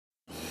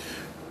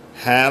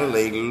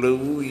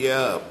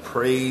Hallelujah.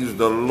 Praise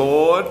the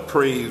Lord.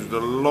 Praise the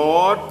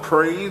Lord.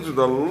 Praise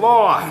the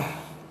Lord.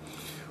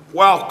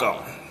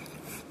 Welcome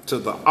to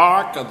the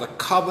Ark of the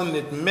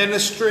Covenant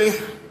Ministry.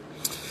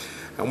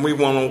 And we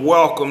want to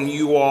welcome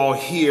you all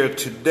here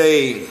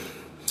today.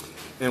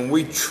 And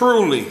we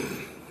truly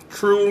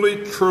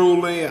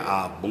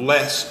are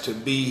blessed to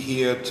be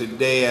here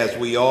today. As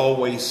we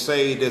always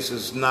say, this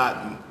is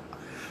not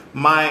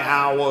my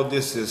hour.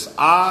 This is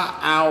our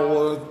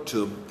hour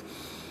to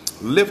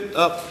lift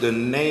up the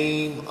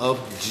name of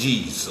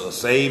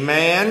Jesus.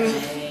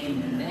 Amen.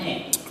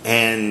 Amen.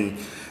 And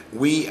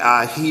we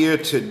are here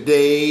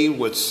today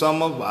with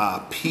some of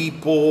our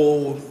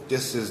people.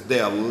 This is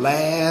their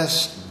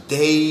last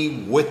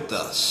day with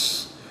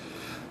us.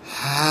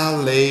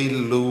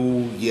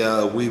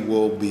 Hallelujah. We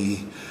will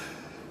be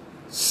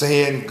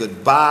saying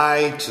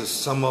goodbye to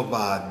some of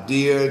our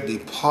dear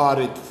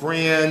departed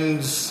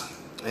friends,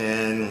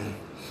 and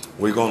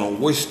we're going to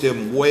wish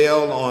them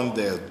well on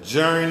their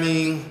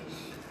journey,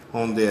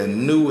 on their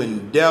new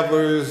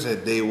endeavors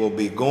that they will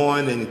be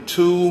going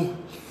into.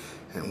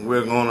 And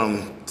we're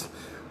going to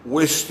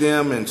wish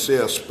them and say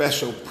a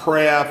special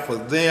prayer for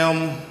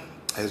them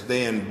as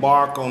they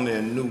embark on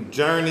their new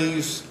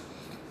journeys.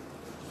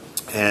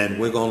 And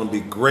we're going to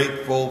be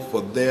grateful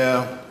for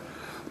their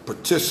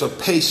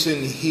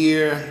participation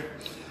here.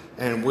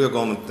 And we're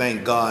going to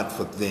thank God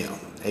for them.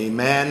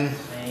 Amen.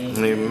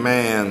 Amen.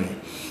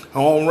 Amen.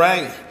 All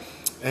right.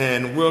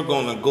 And we're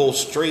going to go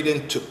straight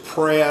into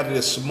prayer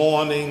this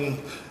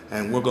morning,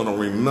 and we're going to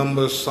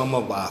remember some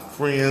of our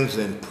friends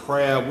in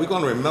prayer. We're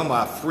going to remember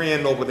our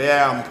friend over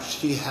there.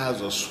 She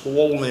has a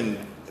swollen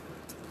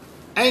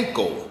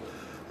ankle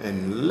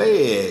and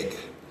leg.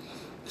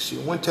 She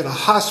went to the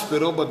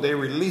hospital, but they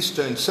released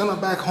her and sent her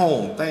back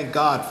home. Thank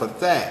God for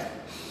that.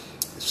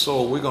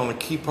 So we're going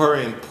to keep her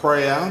in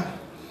prayer.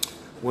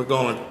 We're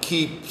going to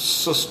keep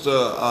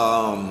Sister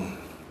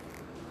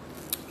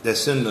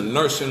that's in the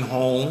nursing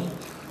home.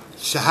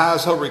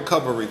 How's her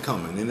recovery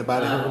coming?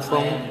 Anybody heard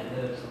from her?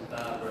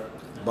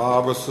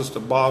 Barbara, Sister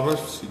Barbara.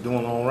 She's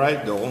doing all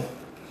right, though.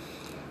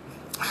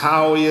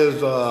 How is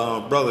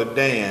Brother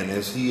Dan?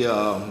 Is he...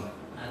 haven't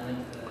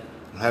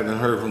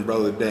heard from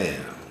Brother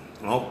Dan.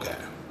 Okay.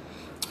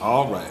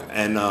 All right.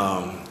 And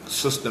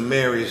Sister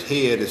Mary's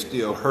head is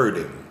still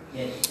hurting.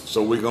 Yes.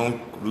 So we're going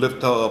to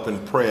lift her up in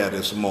prayer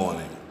this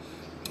morning.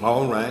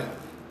 All right.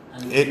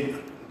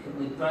 Can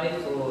we pray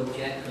for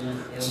Jacqueline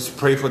Hill? Just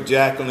pray for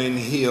Jacqueline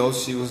Hill.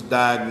 She was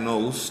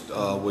diagnosed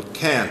with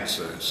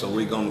cancer. So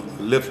we're going to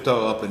lift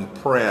her up in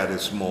prayer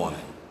this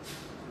morning.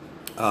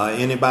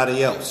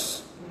 Anybody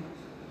else?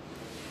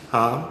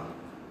 Huh?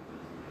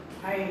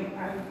 I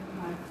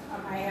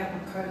have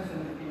a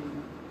cousin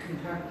in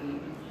Kentucky,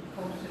 and she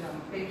posted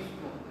on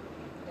Facebook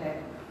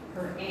that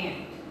her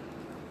aunt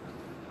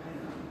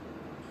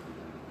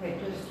had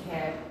just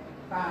had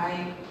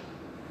 5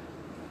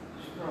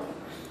 strokes.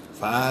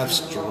 5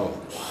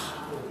 strokes.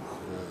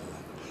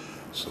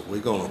 So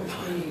we're going to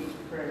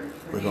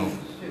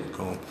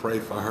pray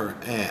for her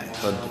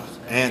aunt,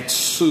 Aunt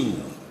Sue,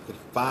 with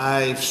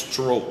 5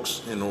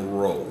 strokes in a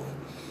row.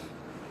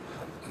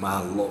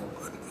 My Lord.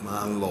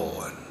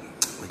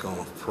 We're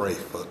going to pray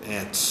for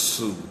Aunt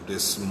Sue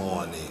this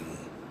morning.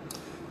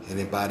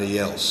 Anybody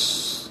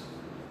else?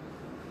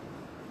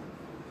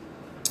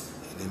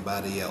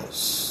 Anybody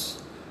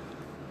else?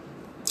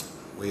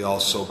 We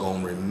also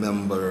going to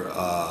remember,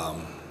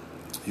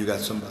 you got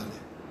somebody?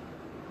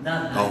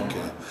 No.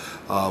 Okay.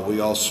 We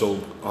also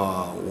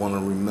want to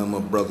remember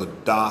Brother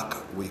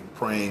Doc. We're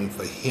praying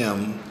for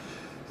him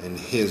and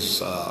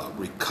his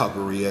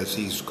recovery as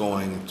he's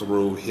going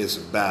through his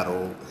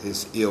battle,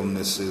 his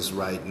illnesses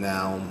right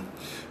now.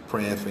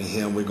 Praying for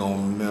him. We're going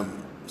to remember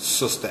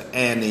Sister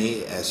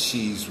Annie as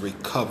she's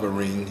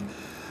recovering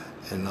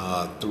and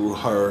through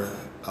her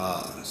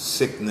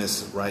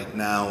sickness right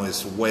now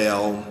as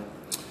well.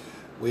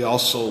 We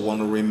also want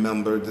to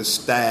remember the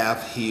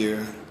staff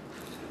here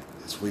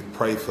as we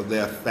pray for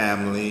their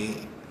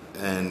family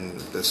and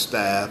the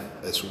staff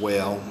as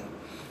well.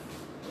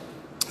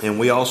 And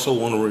we also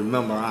want to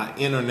remember our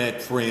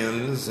internet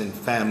friends and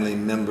family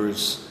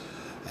members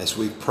as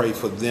we pray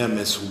for them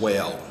as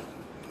well.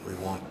 We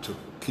want to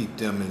keep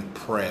them in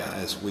prayer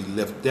as we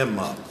lift them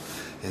up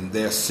in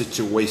their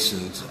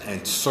situations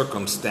and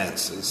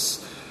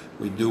circumstances.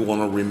 We do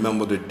want to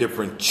remember the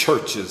different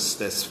churches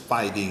that's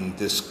fighting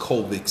this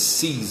COVID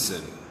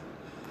season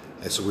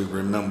as we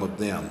remember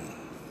them,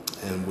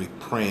 and we're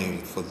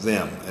praying for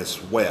them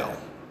as well.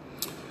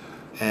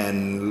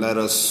 And let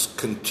us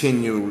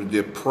continue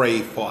to pray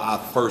for our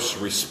first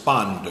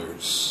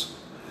responders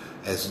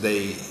as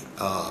they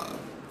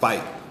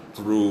fight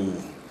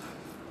through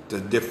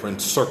the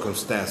different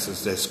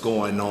circumstances that's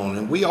going on.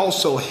 And we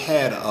also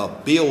had a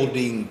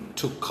building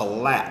to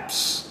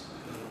collapse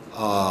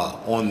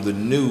on the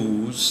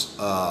news,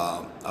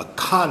 a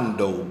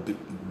condo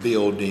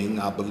building.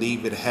 I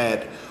believe it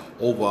had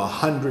over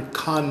 100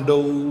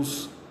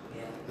 condos.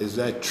 Is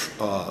that,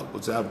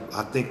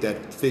 I think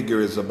that figure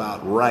is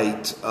about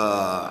right.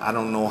 I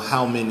don't know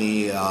how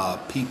many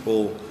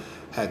people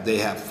they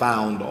have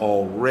found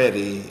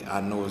already.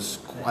 I know it's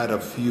quite a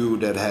few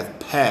that have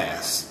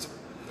passed.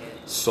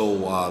 So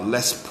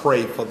let's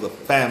pray for the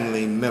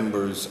family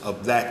members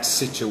of that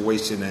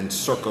situation and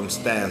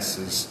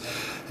circumstances.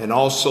 And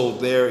also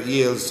there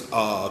is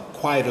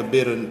quite a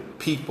bit of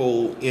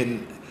people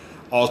in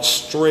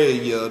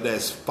Australia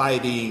that's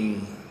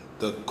fighting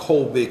the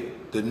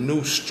COVID, the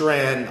new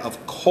strand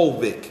of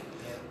COVID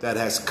that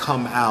has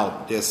come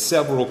out. There's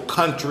several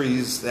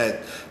countries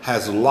that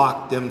has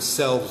locked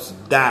themselves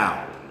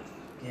down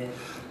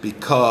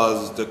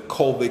because the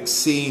COVID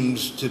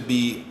seems to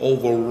be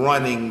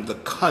overrunning the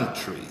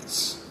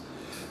countries.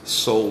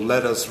 So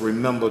let us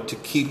remember to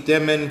keep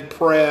them in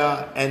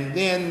prayer. And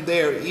then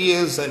there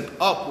is an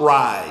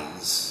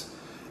uprise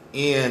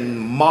in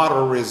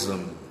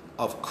martyrism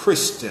of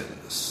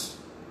Christians.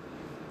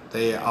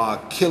 They are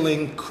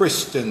killing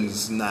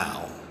Christians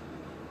now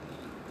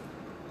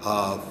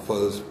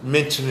for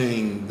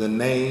mentioning the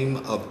name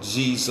of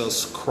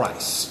Jesus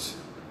Christ.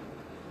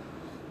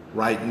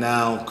 Right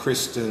now,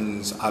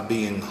 Christians are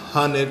being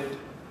hunted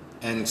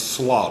and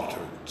slaughtered.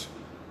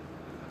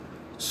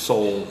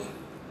 So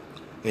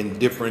in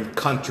different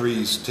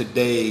countries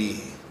today,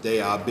 they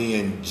are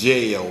being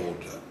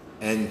jailed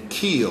and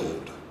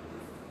killed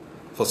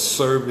for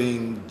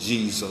serving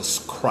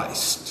Jesus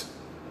Christ.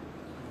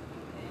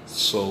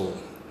 So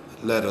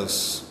let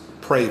us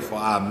pray for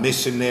our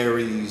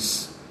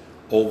missionaries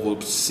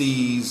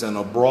overseas and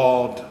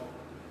abroad.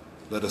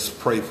 Let us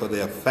pray for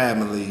their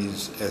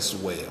families as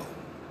well.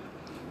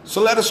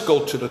 So let us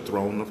go to the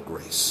throne of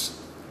grace.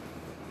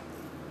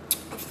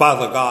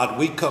 Father God,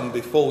 we come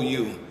before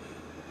you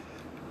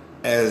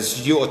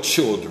as your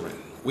children.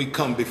 We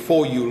come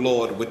before you,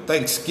 Lord, with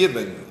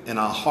thanksgiving in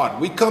our heart.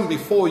 We come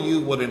before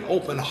you with an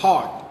open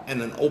heart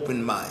and an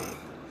open mind.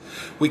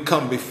 We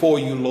come before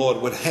you,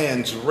 Lord, with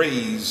hands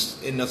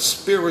raised in a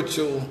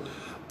spiritual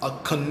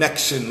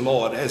connection,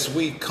 Lord, as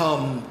we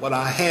come with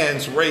our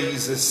hands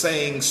raised as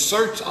saying,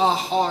 search our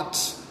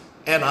hearts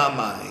and our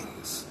minds.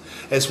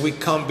 As we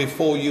come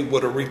before you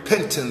with a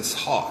repentance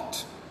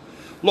heart.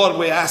 Lord,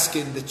 we're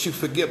asking that you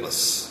forgive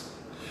us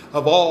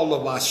of all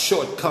of our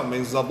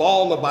shortcomings, of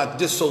all of our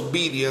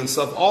disobedience,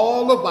 of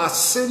all of our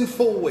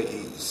sinful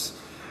ways,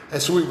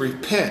 as we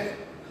repent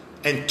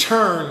and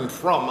turn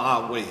from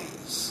our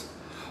ways.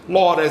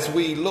 Lord, as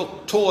we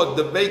look toward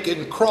the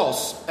vacant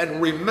cross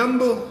and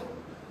remember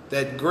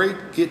that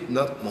great getting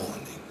up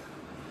morning.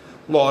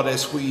 Lord,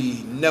 as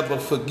we never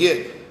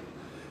forget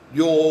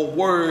your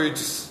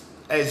words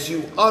as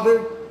you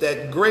uttered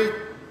that great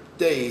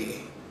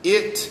day,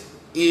 it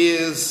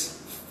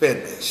is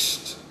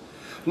finished.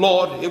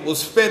 Lord, it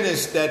was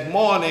finished that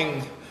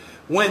morning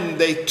when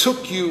they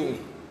took you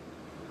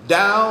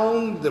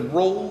down the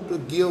road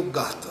of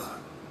Golgotha,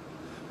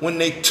 when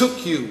they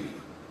took you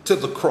to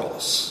the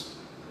cross.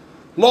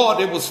 Lord,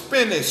 it was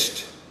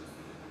finished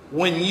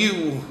when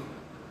you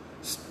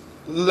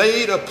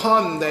laid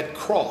upon that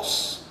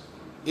cross.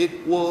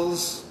 It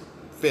was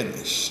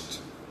finished.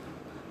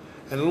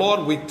 And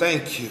Lord, we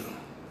thank you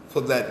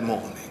for that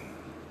morning.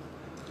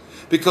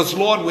 Because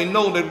Lord, we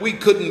know that we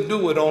couldn't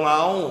do it on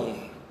our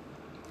own.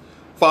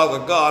 Father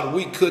God,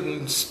 we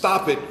couldn't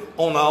stop it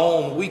on our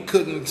own. We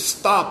couldn't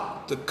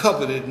stop the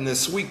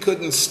covetousness. We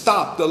couldn't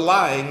stop the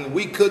lying.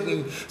 We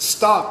couldn't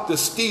stop the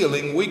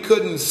stealing. We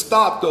couldn't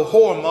stop the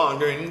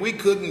whoremongering. We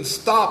couldn't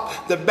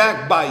stop the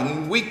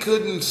backbiting. We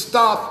couldn't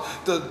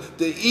stop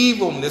the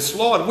evilness.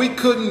 Lord, we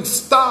couldn't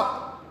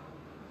stop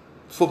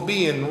for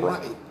being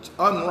right.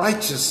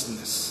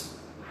 Unrighteousness.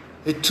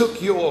 It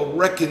took your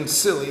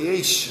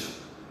reconciliation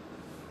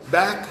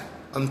back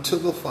unto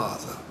the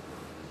Father.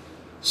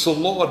 So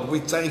Lord, we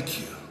thank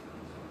you.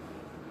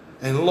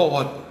 And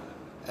Lord,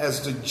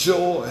 as the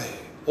joy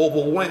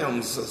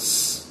overwhelms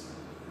us,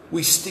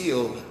 we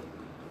still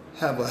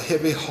have a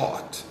heavy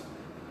heart.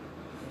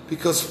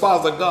 Because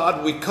Father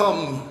God, we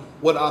come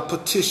with our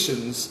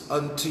petitions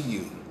unto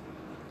you.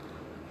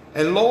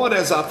 And Lord,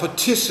 as our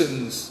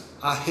petitions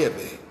are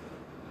heavy,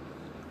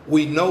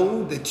 we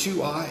know that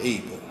you are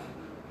able.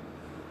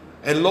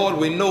 And Lord,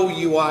 we know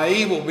you are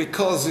able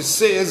because it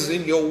says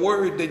in your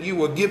word that you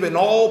were given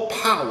all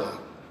power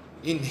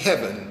in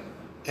heaven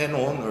and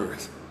on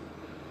earth.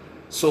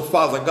 So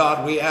Father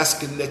God, we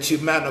asking that you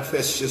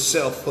manifest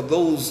yourself for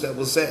those that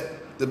was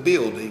at the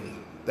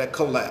building that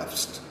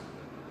collapsed.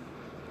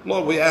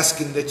 Lord, we're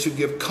asking that you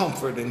give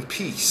comfort and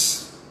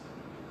peace.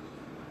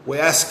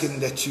 We're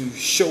asking that you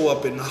show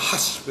up in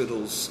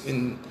hospitals,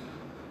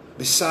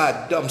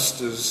 beside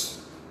dumpsters,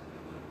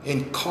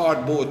 in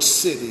cardboard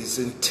cities,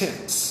 in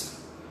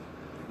tents.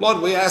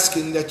 Lord, we're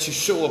asking that you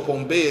show up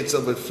on beds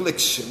of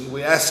affliction.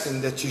 We're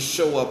asking that you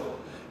show up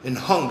in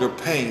hunger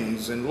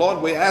pains. And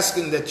Lord, we're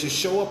asking that you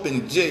show up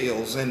in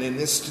jails and in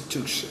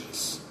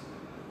institutions.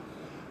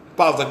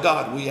 Father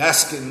God, we're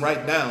asking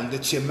right now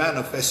that you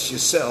manifest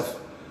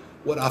yourself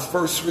with our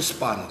first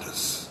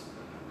responders.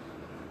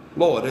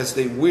 Lord, as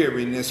they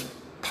weariness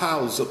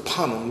piles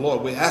upon them,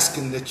 Lord, we're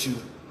asking that you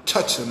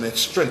touch them and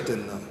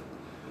strengthen them.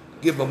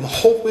 Give them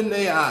hope in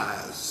their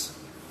eyes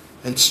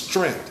and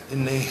strength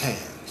in their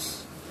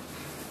hands.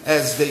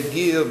 as they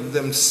give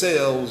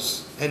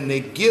themselves and their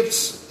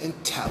gifts and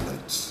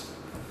talents.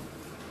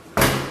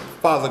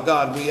 Father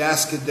God, we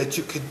ask it that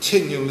you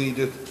continually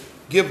to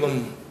give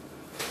them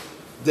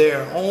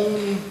their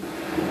own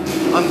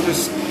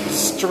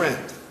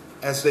strength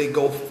as they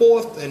go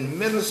forth and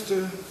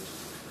minister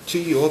to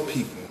your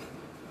people.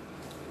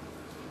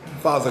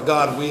 Father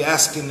God, we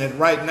asking that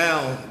right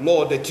now,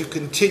 Lord, that you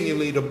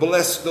continually to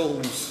bless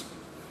those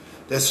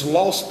that's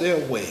lost their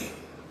way.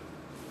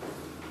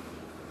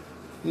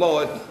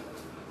 Lord,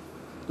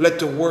 let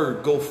the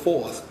word go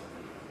forth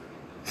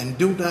and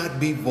do not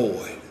be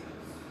void.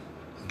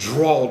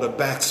 Draw the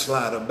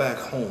backslider back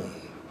home.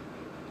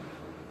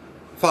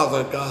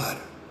 Father God,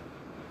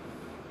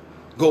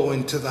 go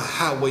into the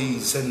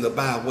highways and the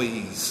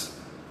byways.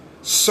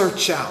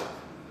 Search out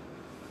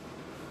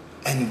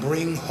and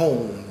bring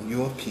home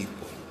your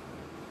people.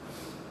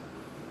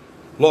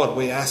 Lord,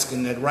 we're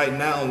asking that right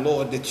now,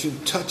 Lord, that you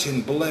touch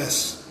and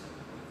bless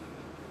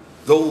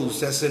those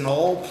that's in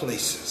all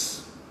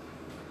places.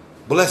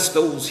 Bless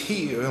those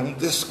here on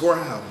this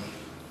ground,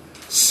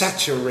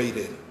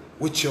 saturated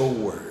with your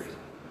word.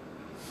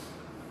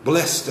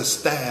 Bless the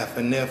staff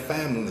and their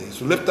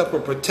families. Lift up a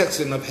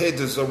protection of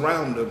hedges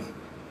around them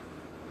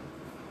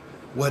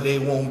where they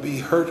won't be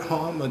hurt,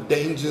 harm, or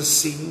danger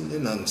seen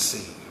and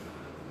unseen.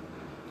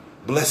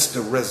 Bless the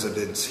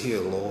residents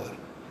here, Lord.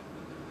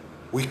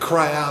 We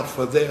cry out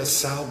for their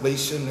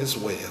salvation as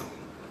well.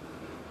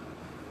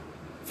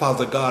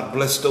 Father God,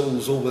 bless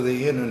those over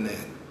the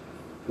internet.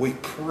 We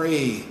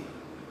pray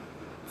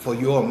for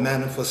your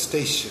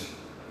manifestation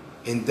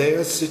in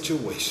their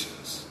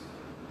situations.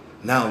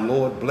 Now,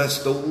 Lord,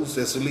 bless those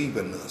that's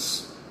leaving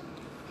us.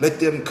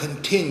 Let them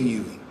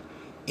continue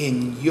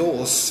in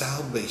your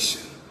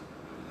salvation.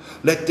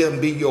 Let them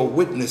be your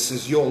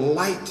witnesses, your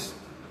light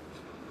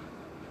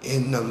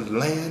in the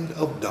land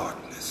of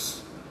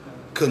darkness.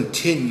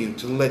 Continue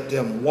to let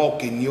them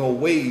walk in your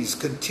ways.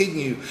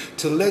 Continue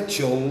to let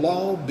your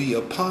law be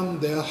upon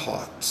their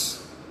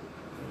hearts.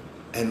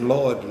 And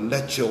Lord,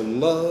 let your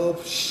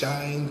love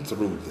shine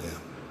through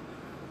them.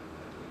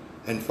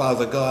 And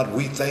Father God,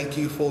 we thank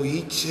you for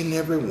each and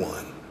every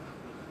one.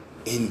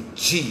 In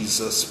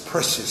Jesus'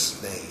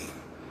 precious name,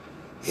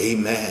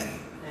 amen.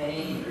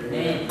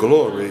 Amen.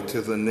 Glory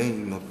to the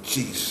name of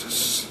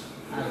Jesus.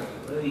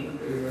 Hallelujah.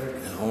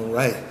 All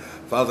right.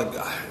 Father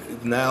God,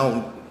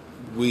 now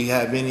we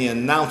have any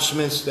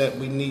announcements that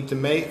we need to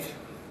make?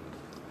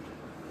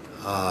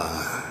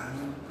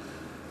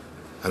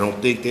 I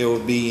don't think there will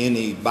be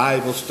any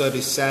Bible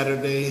study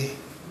Saturday.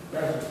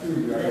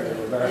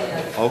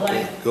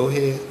 Okay, go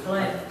ahead.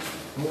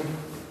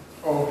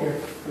 Okay.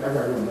 I gotta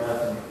go to the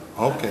bathroom.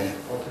 Okay,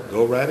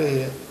 go right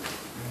ahead.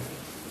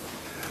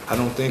 I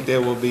don't think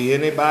there will be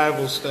any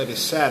Bible study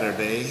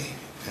Saturday,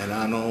 and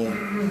I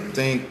don't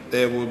think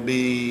there will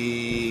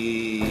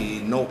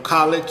be no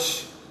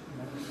college,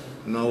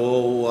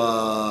 no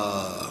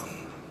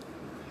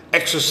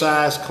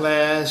exercise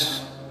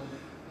class,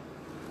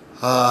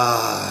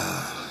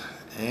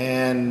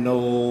 and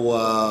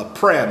no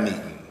prayer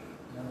meeting.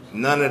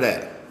 None of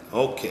that.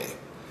 Okay.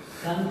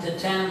 Come to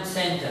town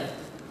center.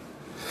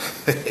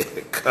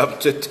 Come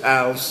to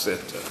town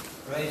center.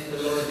 Praise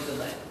the Lord for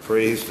that.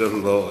 Praise the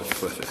Lord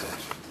for that.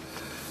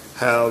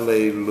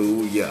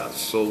 Hallelujah.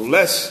 So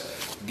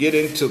let's get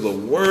into the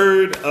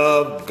Word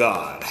of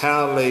God.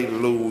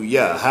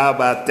 Hallelujah. How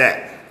about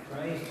that?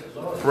 Praise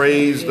the Lord.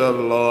 Praise the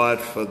Lord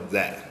for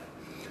that.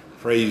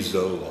 Praise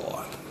the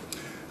Lord.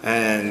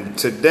 And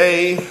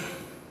today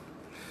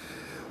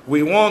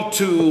we want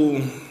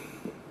to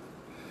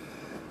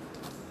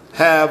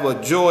have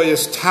a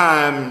joyous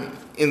time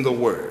in the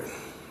Word.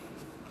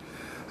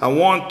 I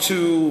want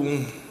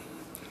to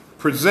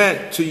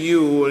present to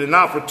you an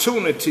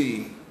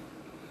opportunity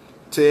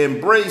to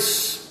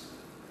embrace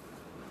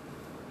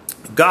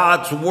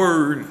God's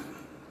Word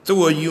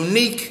through a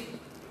unique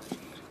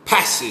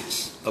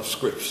passage of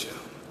Scripture.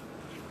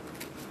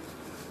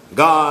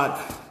 God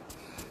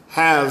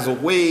has a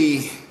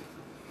way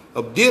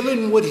of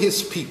dealing with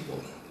his people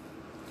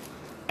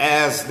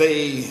as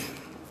they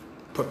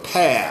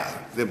prepare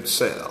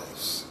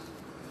themselves.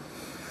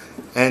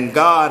 And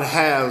God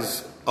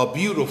has a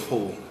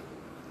beautiful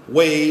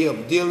way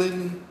of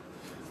dealing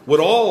with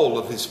all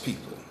of his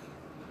people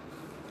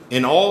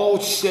in all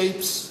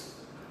shapes,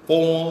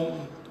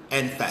 form,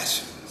 and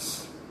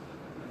fashions.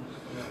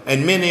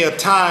 And many a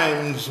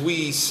times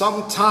we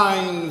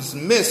sometimes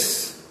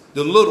miss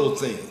the little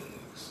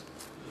things,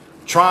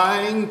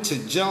 trying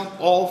to jump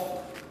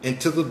off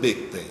into the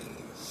big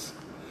things.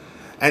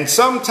 And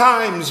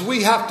sometimes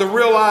we have to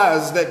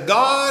realize that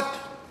God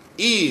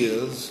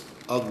is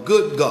a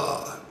good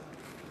God.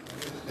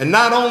 And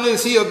not only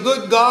is he a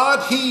good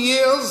God, he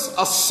is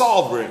a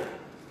sovereign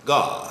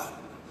God.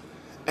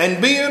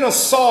 And being a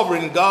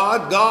sovereign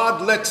God,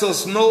 God lets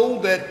us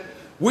know that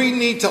we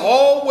need to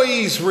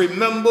always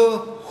remember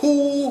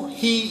who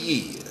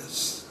he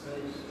is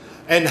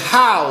and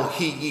how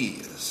he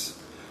is.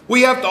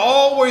 We have to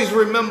always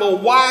remember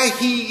why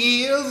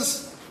he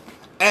is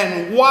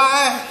and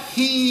why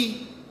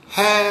he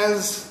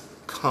has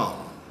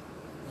come.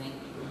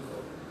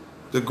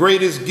 The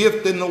greatest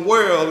gift in the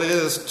world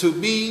is to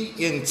be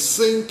in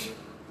sync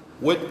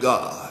with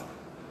God.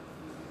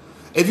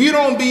 If you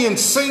don't be in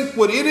sync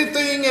with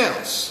anything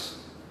else,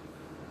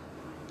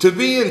 to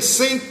be in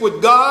sync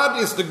with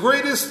God is the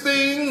greatest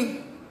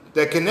thing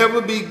that can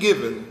ever be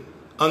given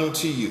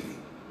unto you.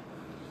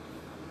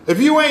 If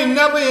you ain't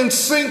never in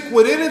sync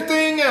with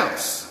anything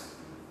else,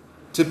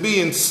 to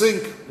be in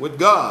sync with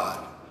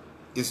God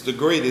is the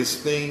greatest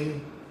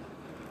thing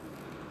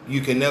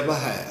you can ever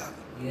have.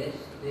 Yes,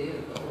 dear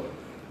Lord.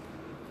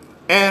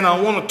 And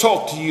I want to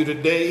talk to you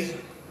today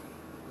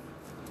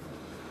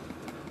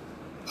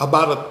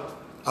about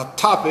a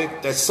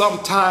topic that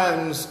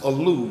sometimes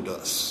eludes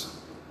us,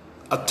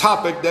 a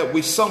topic that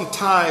we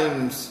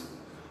sometimes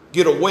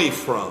get away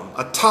from,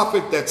 a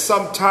topic that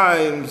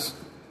sometimes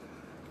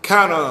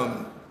kind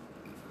of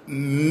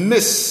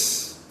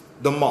miss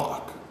the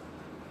mark.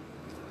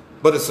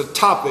 But it's a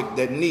topic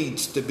that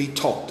needs to be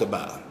talked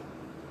about.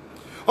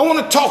 I want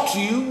to talk to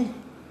you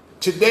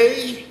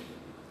today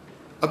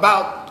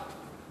about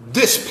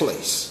this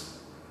place.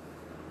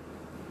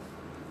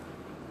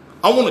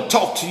 I want to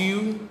talk to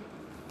you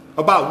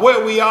about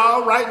where we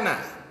are right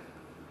now.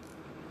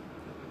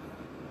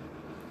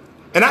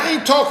 And I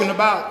ain't talking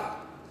about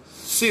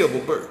Silver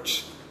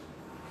Birch.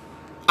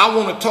 I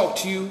want to talk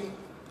to you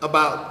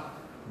about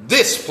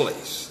this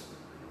place,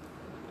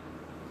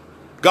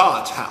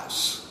 God's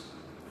house.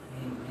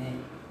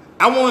 Amen.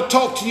 I want to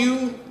talk to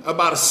you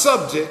about a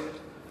subject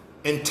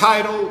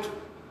entitled,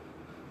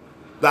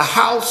 The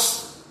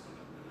House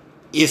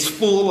is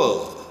Full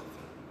Of.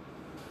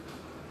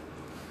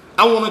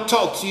 I want to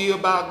talk to you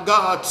about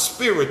God's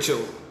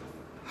spiritual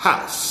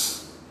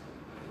house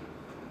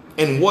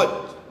and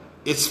what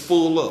it's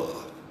full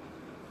of.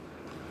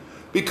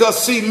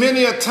 Because see,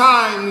 many a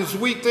times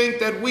we think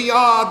that we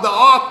are the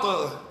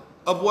author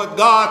of what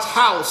God's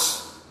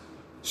house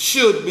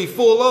should be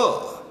full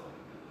of.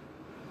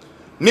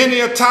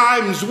 Many a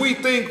times we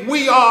think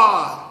we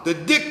are the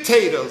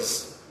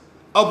dictators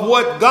of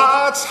what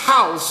God's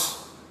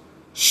house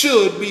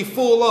should be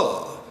full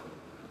of.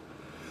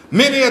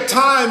 Many a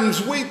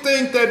times we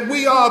think that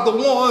we are the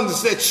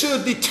ones that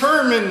should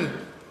determine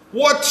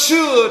what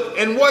should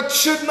and what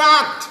should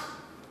not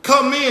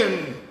come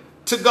in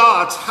to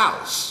God's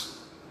house.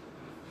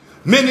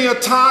 Many a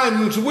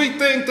times we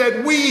think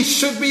that we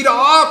should be the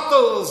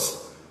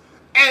authors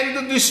and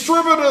the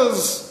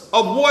distributors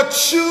of what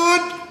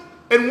should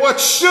and what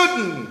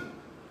shouldn't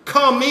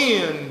come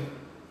in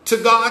to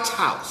God's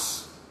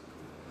house.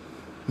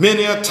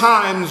 Many a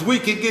times we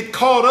can get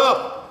caught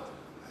up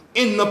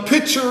in the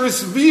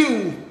picturesque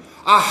view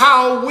of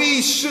how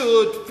we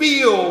should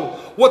feel,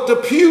 what the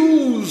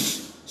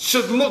pews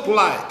should look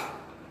like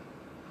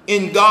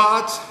in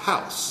God's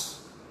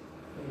house.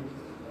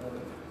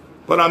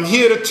 But I'm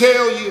here to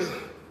tell you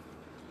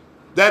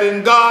that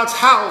in God's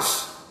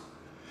house,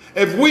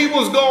 if we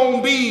was going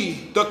to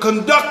be the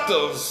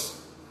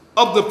conductors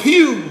of the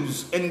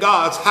pews in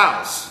God's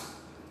house,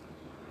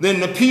 then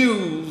the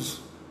pews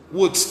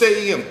would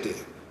stay empty.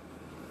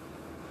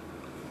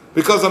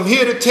 Because I'm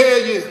here to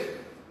tell you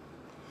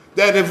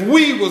that if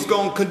we was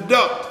going to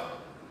conduct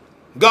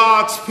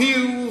God's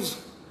pews,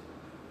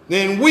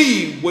 then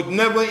we would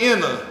never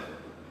enter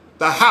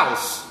the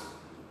house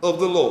of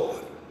the Lord.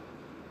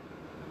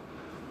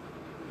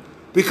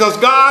 Because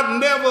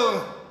God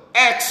never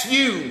asks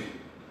you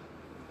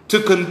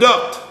to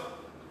conduct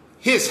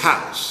his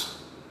house.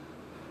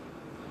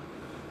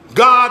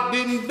 God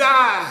didn't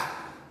die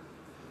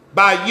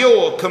by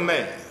your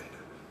command.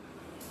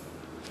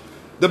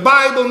 The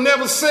Bible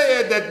never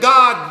said that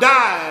God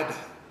died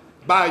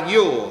by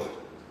your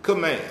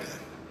command.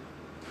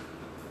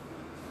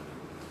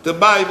 The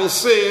Bible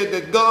said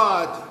that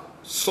God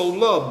so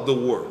loved the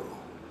world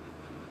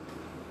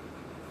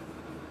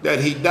that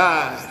he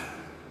died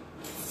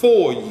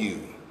for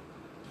you,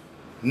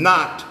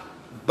 not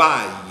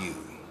by you.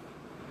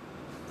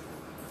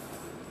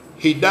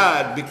 He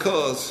died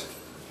because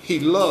he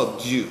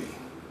loved you,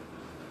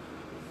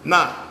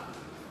 not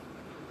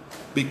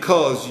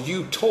because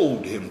you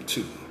told him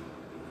to.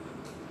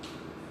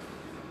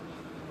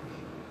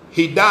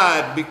 He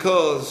died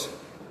because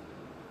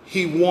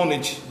he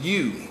wanted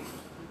you,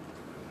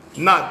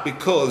 not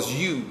because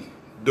you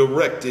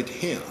directed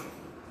him.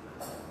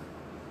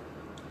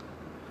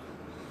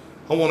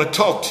 I want to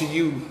talk to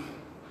you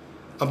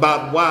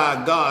about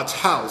why God's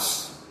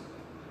house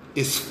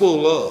is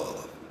full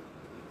of,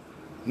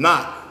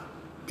 not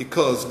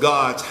because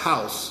God's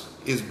house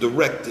is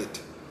directed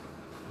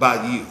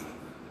by you.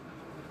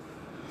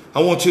 I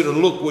want you to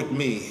look with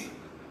me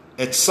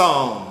at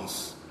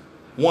Psalms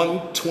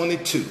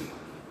 122.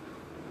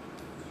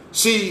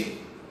 See,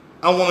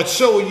 I want to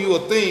show you a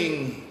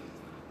thing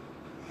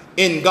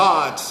in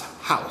God's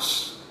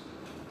house.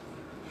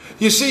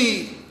 You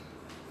see,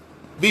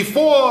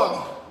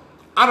 before,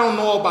 I don't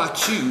know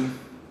about you,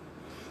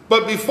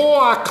 but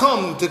before I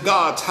come to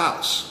God's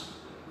house,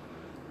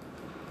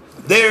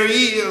 there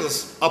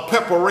is a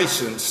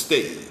preparation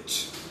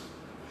stage.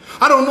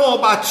 I don't know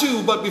about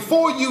you, but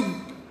before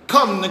you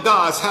come to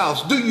God's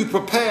house, do you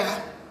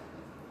prepare?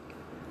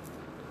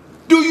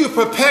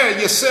 prepare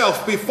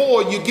yourself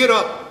before you get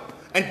up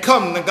and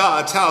come to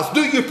God's house?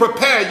 Do you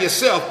prepare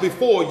yourself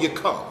before you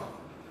come?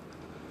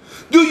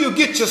 Do you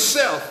get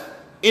yourself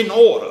in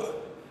order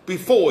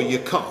before you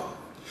come?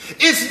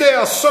 Is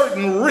there a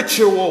certain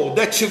ritual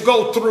that you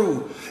go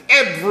through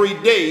every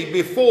day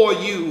before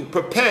you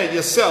prepare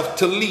yourself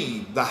to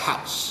leave the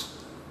house?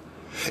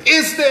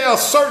 Is there a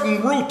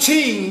certain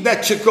routine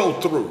that you go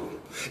through?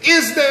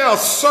 Is there a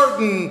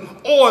certain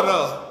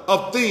order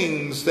of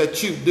things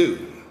that you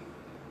do?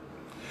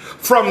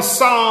 From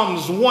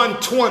Psalms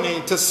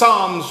 120 to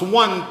Psalms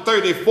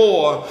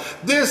 134,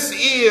 this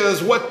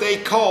is what they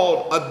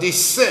call a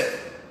descent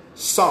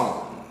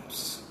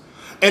psalms.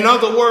 In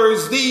other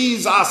words,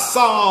 these are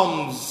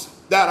psalms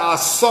that are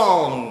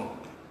sung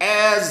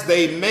as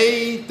they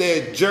made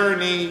their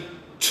journey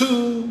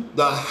to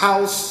the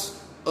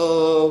house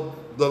of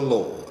the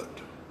Lord.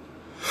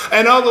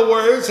 In other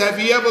words, have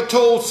you ever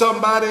told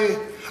somebody,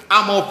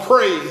 I'm going to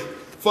pray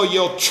for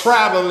your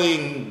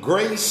traveling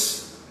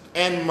grace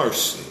and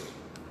mercy?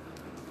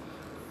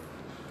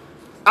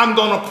 I'm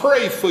going to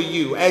pray for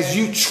you as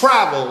you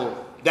travel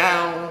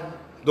down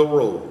the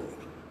road.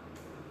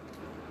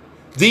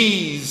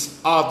 These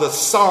are the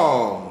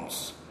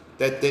psalms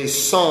that they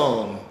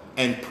sung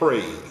and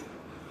prayed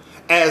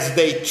as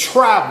they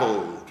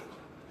traveled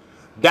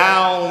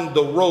down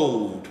the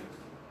road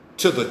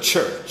to the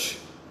church.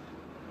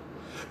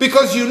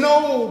 Because you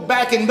know,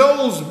 back in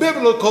those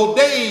biblical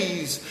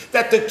days,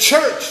 that the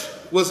church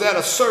was at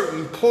a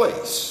certain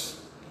place.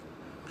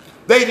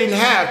 They didn't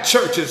have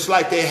churches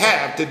like they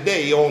have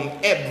today on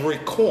every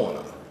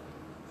corner.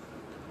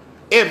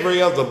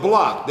 Every other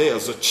block,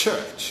 there's a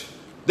church.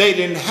 They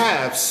didn't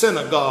have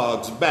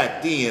synagogues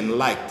back then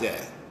like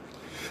that.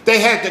 They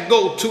had to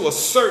go to a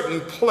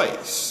certain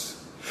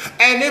place.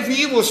 And if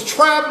you was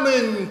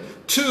traveling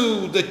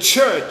to the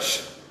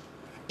church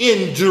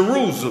in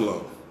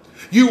Jerusalem,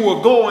 you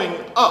were going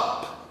up.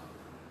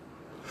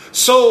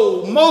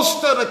 So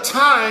most of the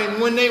time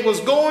when they was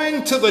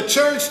going to the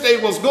church,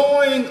 they was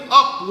going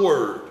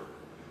upward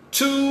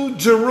to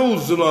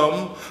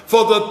Jerusalem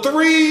for the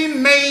 3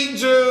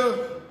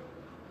 major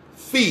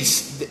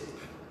feast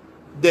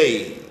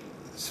days,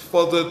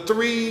 for the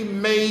 3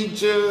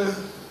 major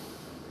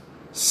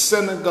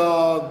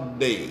synagogue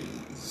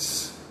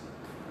days.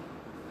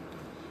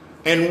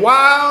 And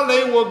while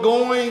they were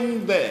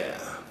going there,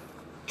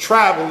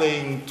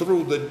 traveling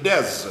through the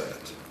desert,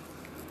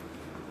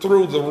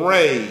 through the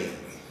rain,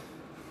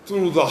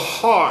 through the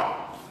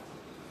heart,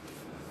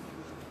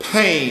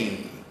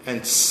 pain,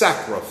 and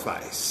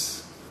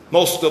sacrifice.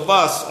 Most of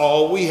us,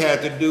 all we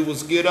had to do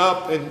was get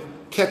up and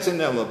catch an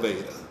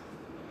elevator.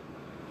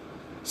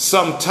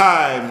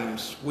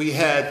 Sometimes we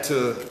had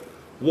to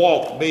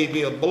walk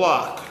maybe a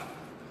block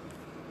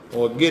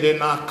or get in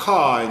our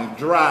car and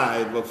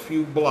drive a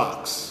few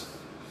blocks.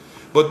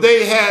 But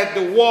they had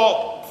to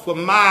walk for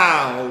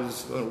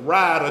miles and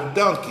ride a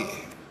donkey.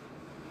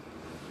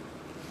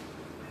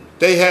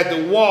 They had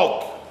to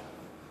walk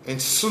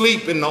and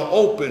sleep in the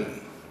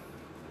open.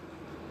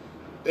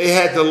 They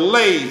had to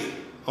lay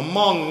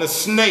among the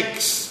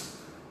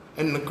snakes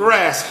and the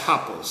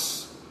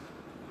grasshoppers.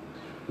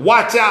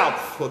 Watch out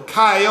for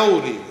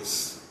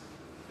coyotes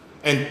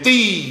and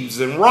thieves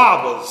and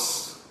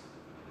robbers.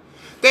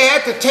 They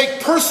had to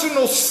take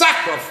personal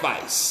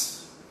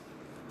sacrifice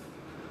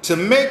to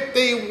make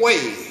their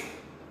way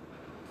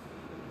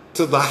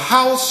to the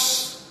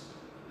house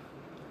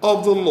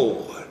of the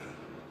Lord.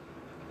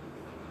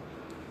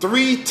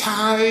 3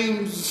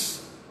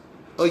 times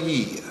a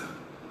year.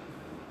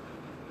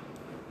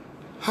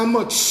 How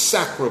much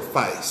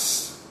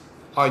sacrifice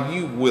are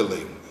you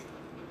willing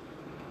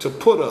to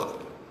put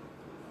up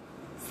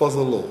for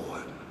the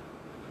Lord?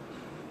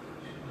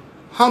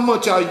 How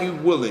much are you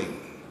willing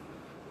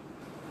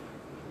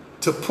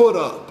to put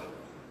up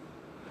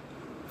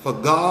for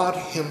God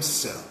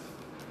Himself?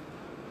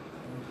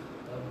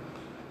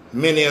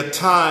 Many a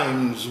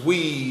times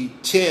we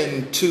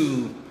tend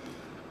to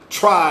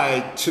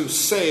try to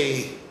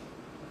say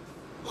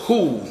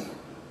who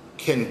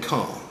can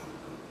come,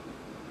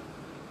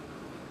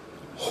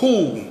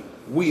 who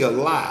we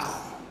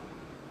allow,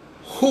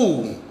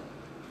 who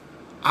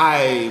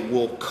I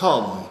will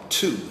come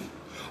to,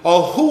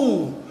 or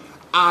who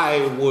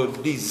I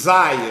would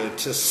desire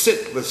to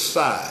sit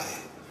beside.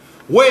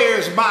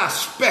 Where's my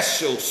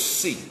special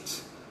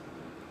seat?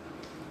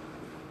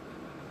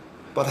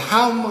 But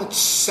how much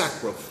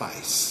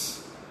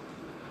sacrifice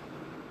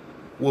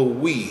will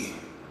we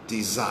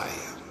desire?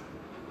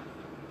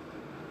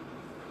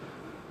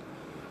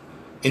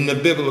 In the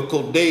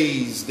biblical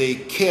days, they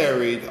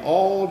carried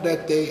all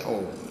that they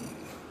owned,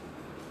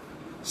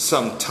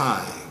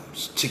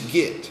 sometimes to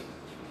get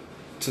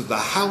to the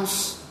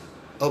house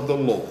of the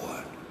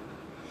Lord.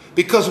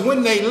 Because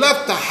when they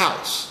left the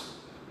house,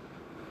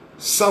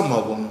 some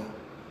of them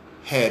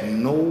had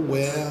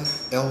nowhere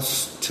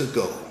else to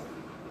go.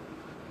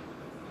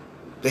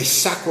 They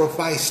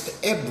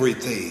sacrificed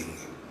everything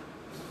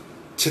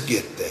to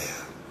get there.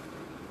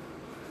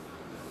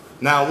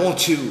 Now I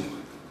want you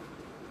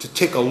to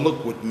take a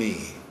look with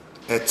me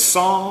at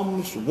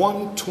Psalms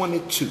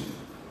 122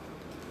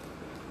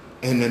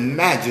 and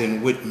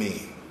imagine with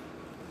me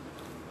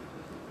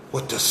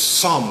what the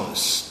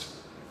psalmist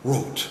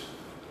wrote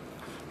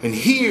and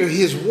hear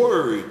his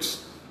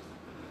words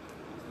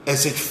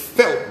as it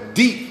felt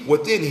deep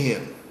within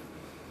him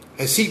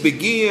as he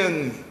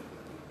began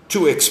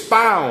to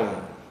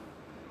expound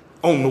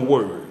on the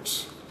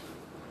words.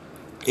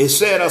 It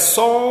said, a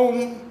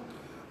song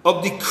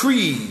of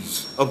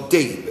decrees of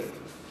David.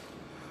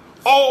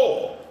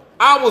 Oh,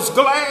 I was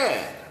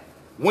glad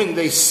when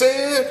they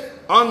said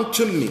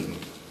unto me,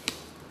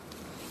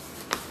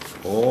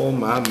 oh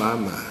my.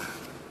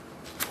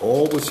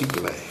 Oh, was he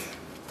glad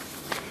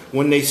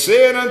when they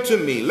said unto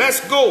me, let's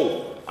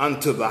go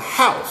unto the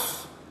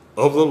house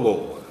of the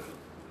Lord.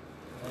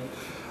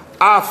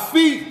 Our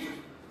feet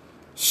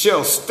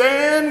shall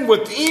stand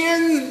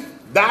within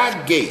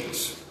thy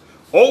gates,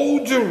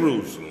 O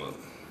Jerusalem.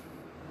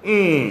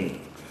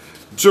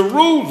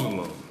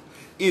 Jerusalem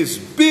is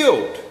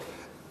built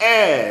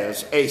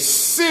as a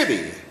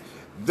city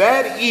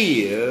that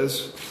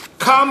is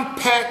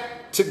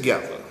compact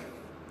together.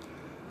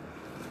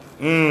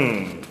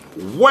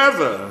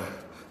 Whether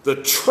the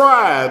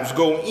tribes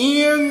go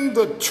in,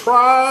 the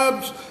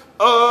tribes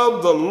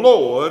of the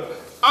Lord,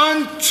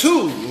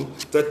 unto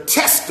the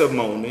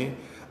testimony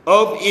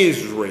of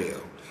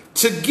Israel,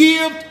 to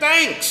give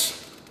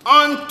thanks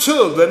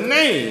unto the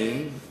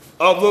name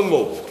of the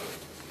Lord.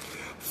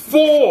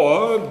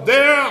 For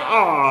there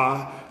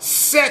are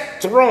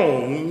set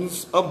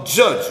thrones of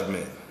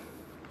judgment,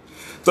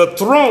 the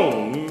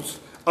thrones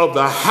of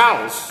the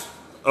house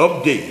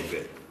of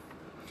David.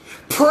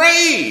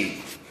 Pray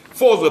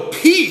for the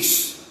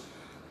peace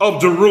of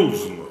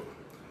Jerusalem.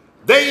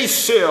 They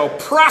shall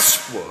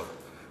prosper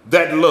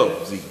that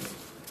love thee.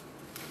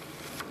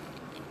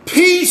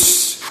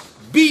 Peace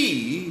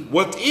be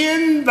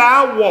within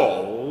thy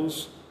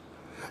walls,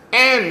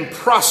 and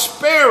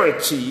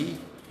prosperity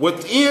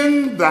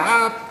within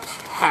thy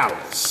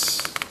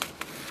palace.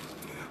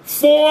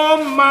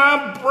 For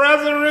my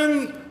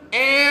brethren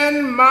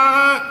and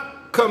my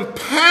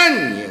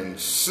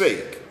companions'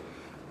 sake,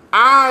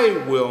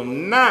 I will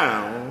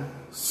now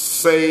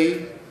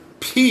say,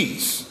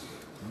 peace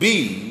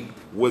be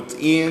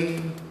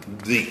within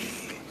thee.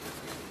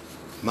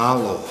 My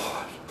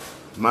Lord,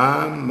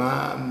 my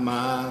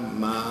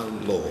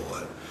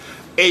Lord.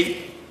 8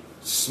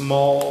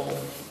 small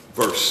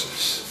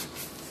verses.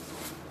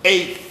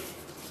 8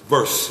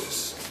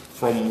 verses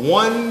from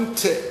 1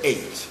 to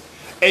 8.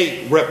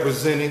 8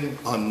 representing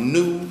a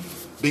new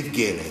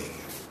beginning.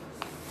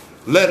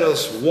 Let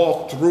us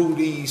walk through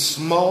these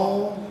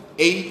small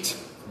 8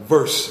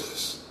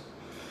 verses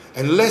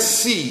and let's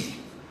see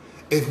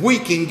if we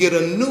can get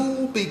a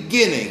new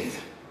beginning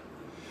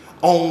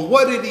on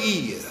what it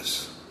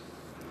is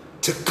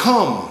to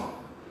come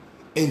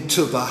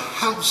into the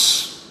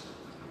house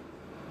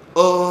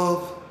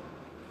of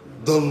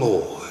the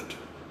Lord.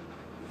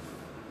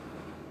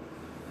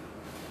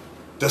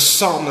 The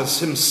psalmist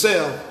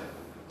himself,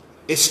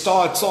 it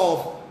starts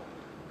off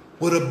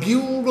with a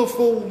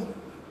beautiful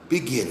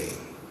beginning.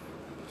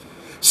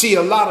 See,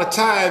 a lot of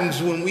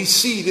times when we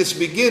see this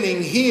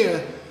beginning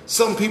here,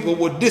 some people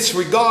will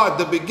disregard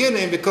the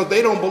beginning because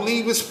they don't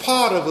believe it's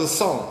part of the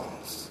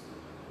Psalms.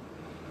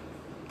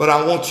 But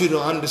I want you to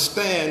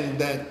understand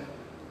that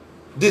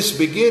this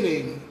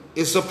beginning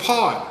is a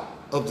part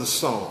of the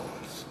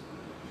Psalms.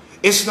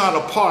 It's not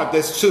a part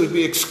that should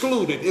be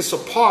excluded. It's a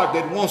part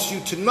that wants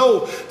you to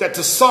know that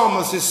the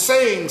psalmist is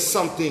saying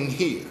something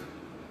here.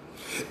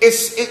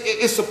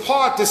 It's a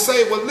part to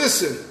say, well,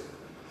 listen,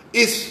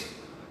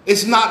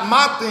 it's not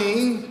my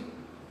thing.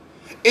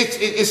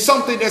 It's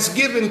something that's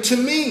given to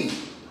me.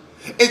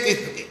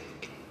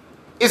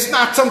 It's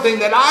not something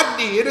that I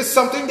did. It's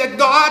something that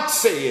God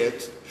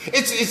said.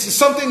 It's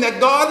something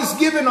that God has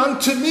given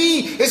unto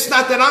me. It's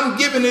not that I'm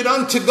giving it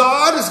unto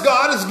God, as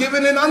God has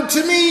given it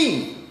unto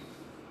me.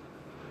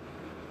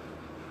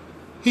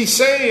 He's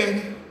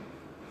saying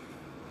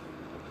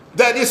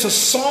that it's a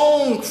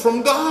song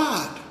from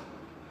God.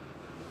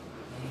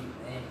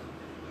 Amen.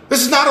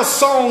 It's not a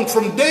song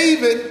from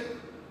David.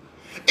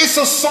 It's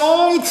a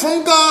song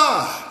from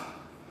God.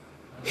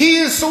 He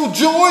is so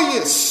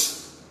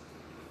joyous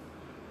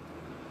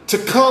to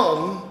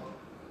come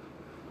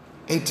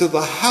into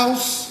the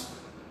house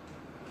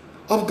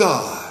of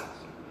God.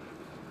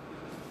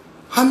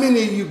 How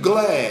many of you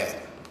glad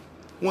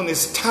when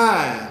it's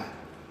time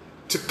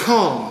to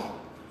come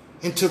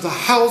into the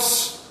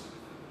house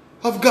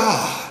of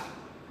God?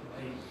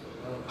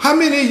 How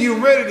many of you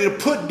ready to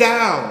put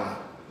down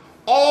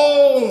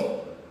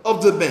all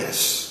of the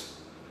mess?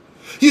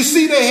 You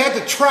see, they had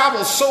to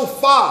travel so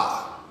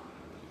far.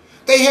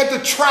 They had to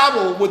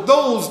travel with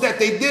those that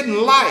they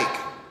didn't like.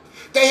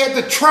 They had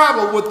to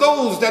travel with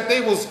those that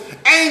they was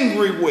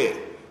angry with.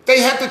 They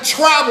had to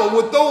travel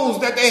with those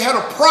that they had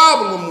a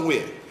problem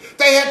with.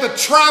 They had to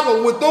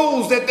travel with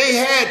those that they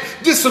had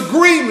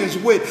disagreements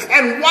with.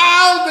 And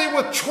while they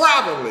were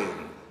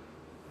traveling,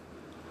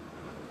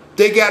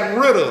 they got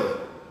rid of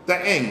the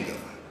anger.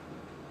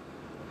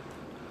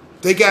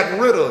 They got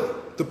rid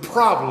of the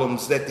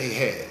problems that they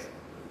had.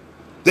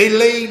 They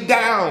laid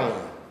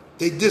down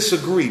their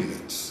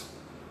disagreements.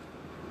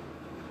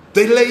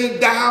 They laid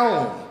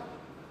down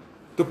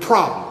the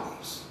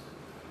problems.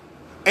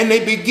 And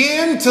they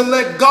began to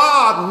let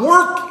God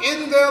work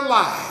in their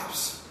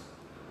lives.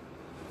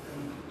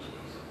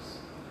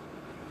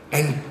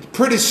 And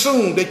pretty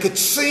soon they could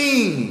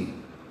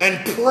sing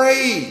and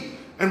pray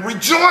and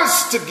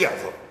rejoice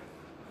together.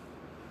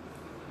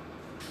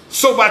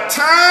 So by the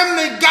time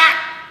they got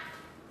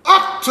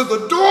up to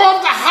the door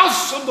of the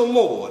house of the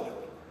Lord,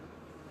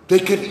 they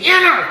could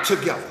enter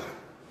together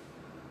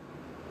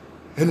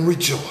and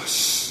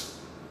rejoice.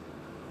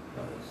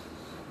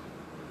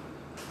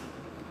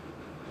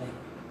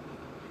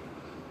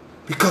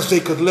 Because they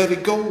could let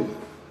it go.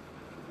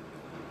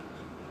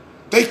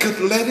 They could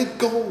let it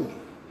go.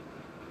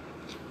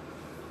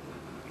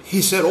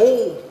 He said,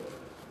 oh,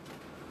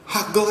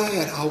 how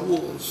glad I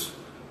was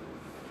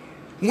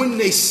when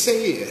they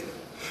said,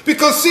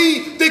 because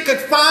see, they could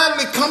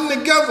finally come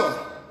together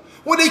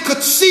where they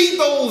could see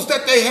those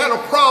that they had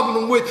a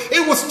problem with.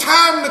 It was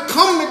time to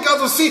come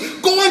together. See,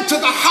 going to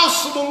the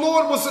house of the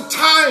Lord was a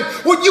time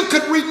where you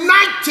could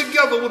reunite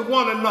together with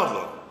one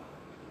another.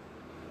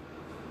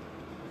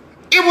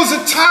 It was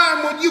a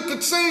time when you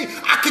could say,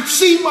 I could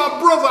see my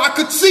brother, I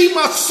could see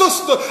my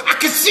sister, I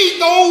could see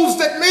those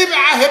that maybe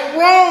I had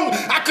wronged,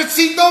 I could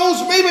see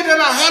those maybe that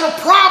I had a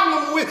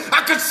problem with,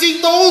 I could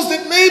see those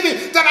that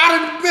maybe that I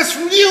didn't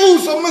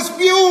misuse or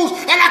misuse,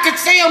 and I could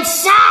say, I'm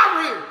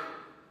sorry.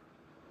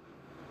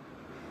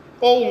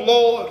 Oh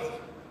Lord,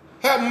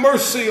 have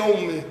mercy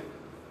on me.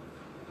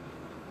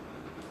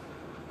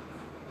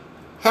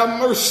 Have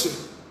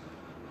mercy.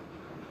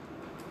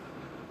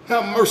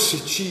 Have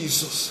mercy,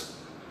 Jesus.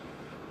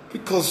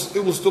 Because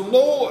it was the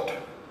Lord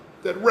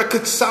that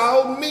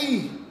reconciled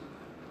me.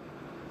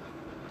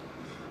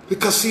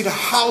 Because see, the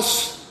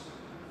house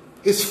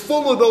is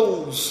full of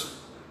those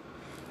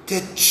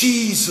that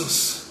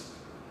Jesus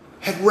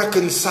had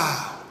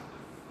reconciled.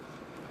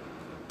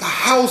 The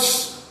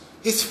house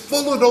is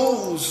full of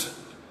those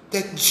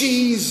that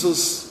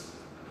Jesus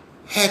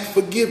had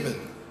forgiven.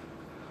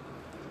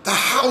 The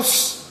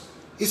house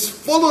is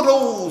full of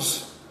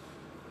those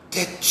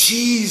that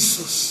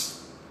Jesus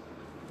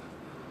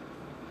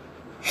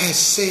has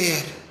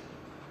said,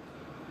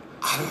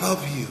 I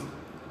love you.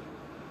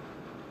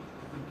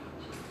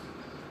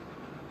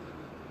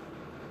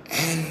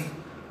 And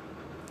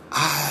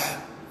I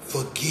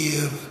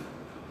forgive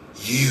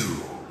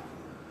you.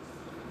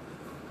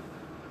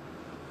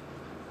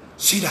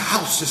 See, the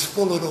house is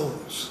full of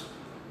those.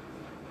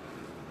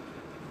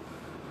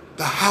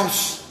 The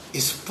house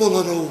is full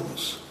of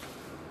those.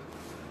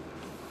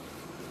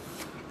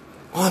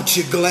 Aren't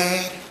you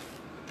glad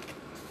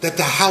that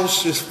the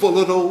house is full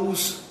of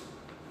those?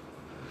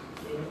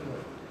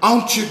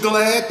 Aren't you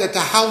glad that the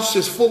house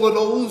is full of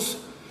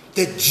those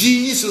that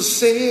Jesus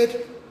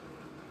said,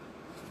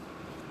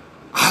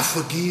 I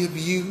forgive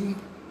you?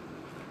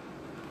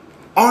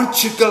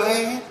 Aren't you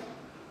glad?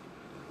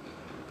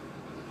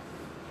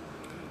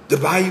 The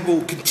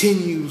Bible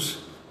continues,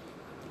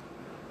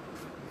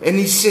 and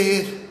he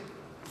said,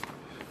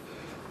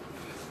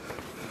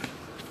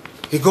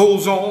 it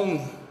goes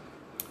on,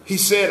 he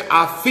said,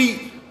 our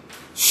feet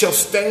shall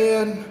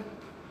stand.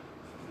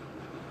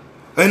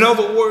 In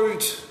other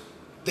words,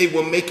 they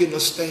were making a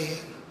stand.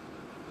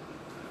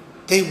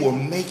 They were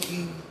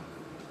making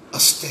a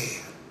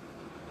stand.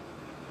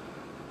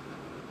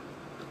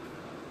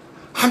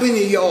 How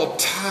many of y'all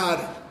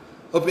tired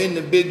of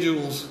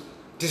individuals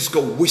just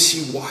go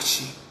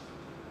wishy-washy,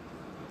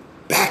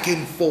 back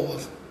and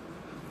forth?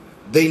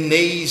 They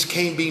nays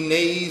can't be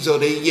nays, or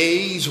they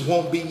yays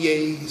won't be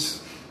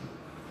yays.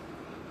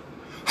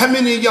 How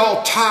many of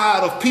y'all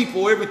tired of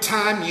people every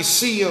time you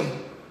see them?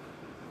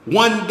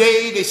 One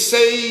day they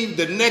saved,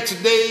 the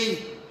next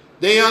day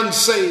they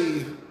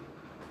unsaved.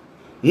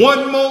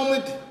 One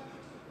moment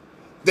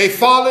they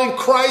follow in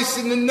Christ,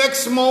 and the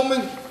next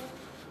moment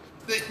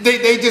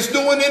they just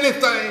doing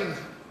anything.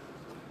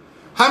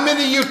 How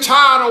many of you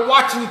tired of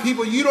watching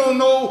people? You don't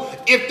know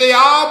if they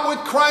are with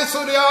Christ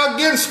or they are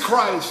against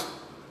Christ.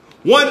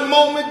 One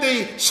moment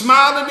they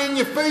smiling in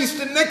your face,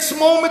 the next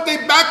moment they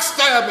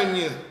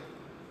backstabbing you.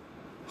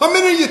 How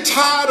many of you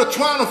tired of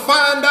trying to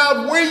find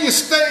out where you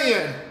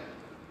stand?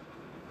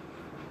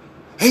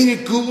 Ain't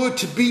it good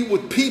to be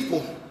with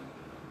people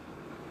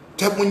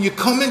that when you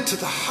come into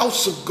the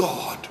house of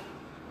God,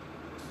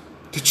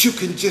 that you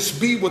can just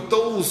be with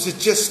those that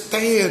just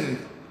stand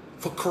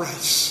for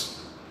Christ?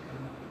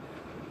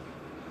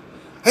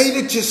 Ain't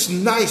it just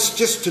nice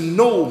just to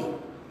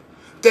know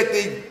that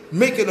they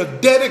making a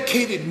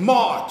dedicated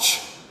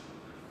march,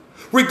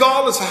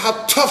 regardless of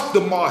how tough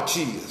the march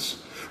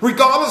is,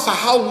 regardless of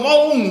how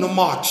long the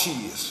march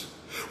is,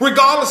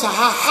 regardless of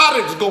how hot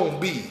it's going to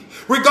be,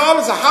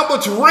 regardless of how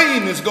much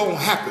rain is going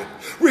to happen,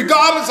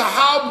 regardless of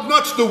how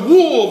much the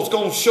wolves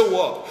going to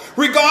show up,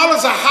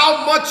 regardless of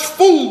how much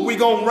food we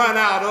going to run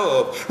out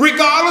of,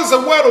 regardless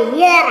of where the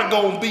water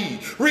going to be,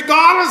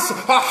 regardless of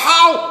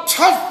how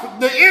tough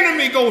the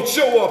enemy going to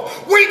show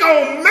up, we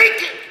going to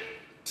make it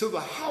to the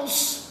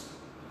house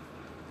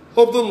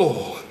of the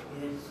Lord.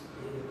 Yes.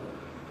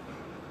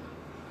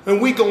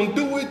 And we gonna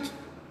do it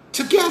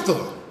together.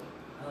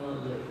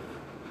 Hallelujah.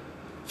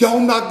 Y'all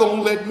not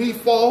gonna let me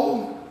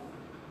fall.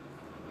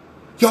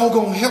 Y'all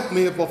gonna help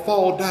me if I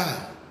fall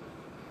down.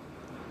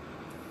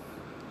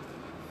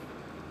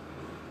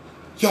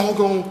 Y'all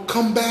gonna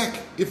come back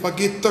if I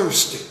get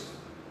thirsty.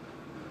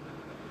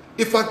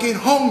 If I get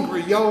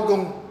hungry, y'all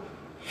gonna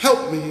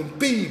help me and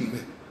feed me.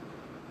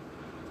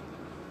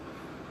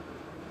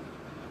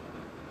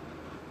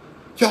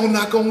 Y'all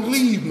not gonna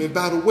leave me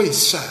by the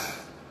wayside.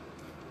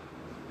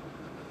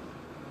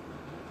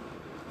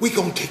 We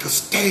gonna take a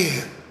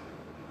stand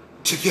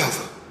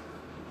together.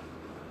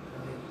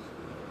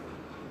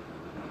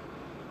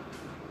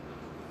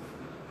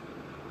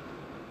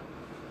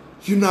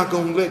 You're not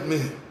gonna let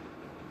me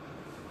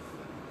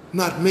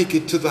not make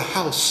it to the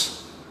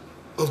house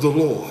of the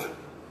Lord.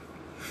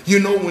 You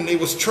know, when they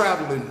was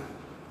traveling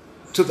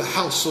to the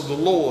house of the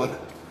Lord,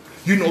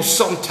 you know,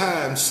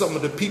 sometimes some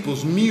of the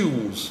people's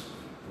mules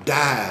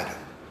died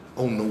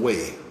on the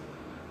way.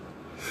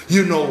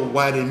 You know,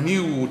 why the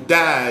mule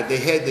died, they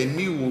had their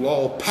mule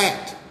all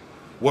packed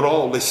with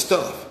all this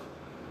stuff.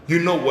 You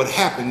know what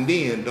happened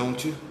then,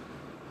 don't you?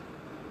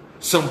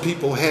 Some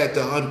people had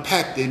to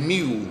unpack their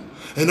mule,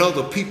 and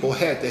other people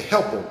had to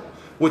help them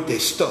with their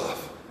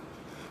stuff.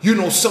 You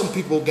know, some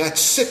people got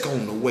sick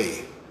on the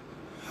way.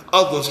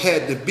 Others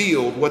had to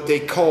build what they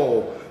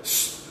call,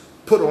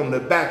 put on the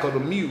back of the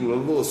mule, a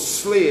little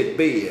sled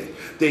bed.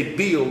 They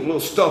build little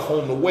stuff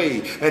on the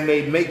way, and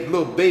they make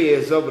little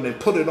beds of it and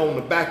put it on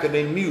the back of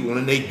their mule,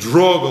 and they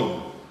drug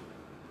them.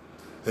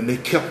 And they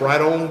kept right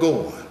on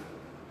going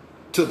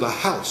to the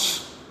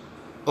house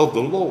of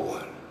the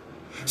Lord.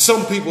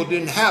 Some people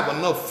didn't have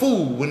enough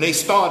food when they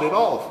started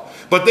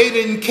off, but they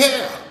didn't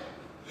care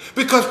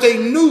because they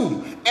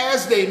knew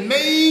as they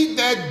made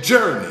that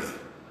journey,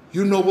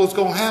 you know what's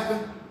going to happen?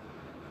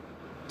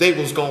 They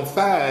was going to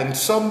find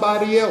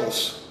somebody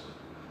else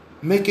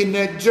making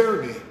that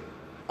journey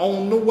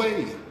on the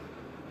way.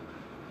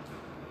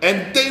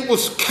 And they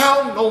was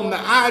counting on the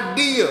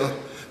idea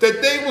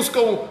that they was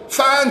going to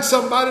find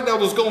somebody that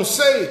was going to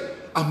say,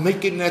 I'm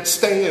making that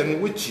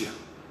stand with you.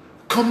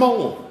 Come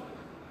on.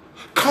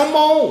 Come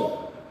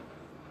on.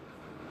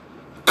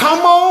 Come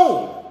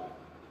on.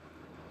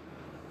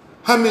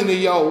 How many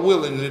of y'all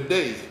willing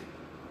today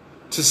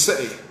to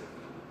say,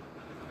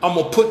 I'm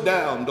going to put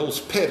down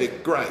those petty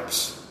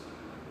gripes.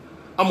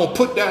 I'm going to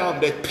put down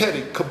that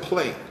petty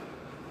complaint.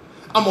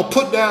 I'm going to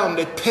put down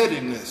that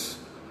pettiness.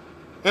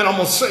 And I'm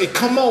going to say,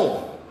 come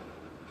on.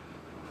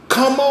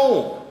 Come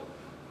on.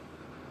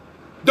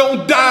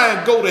 Don't die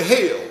and go to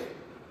hell.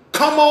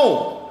 Come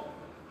on.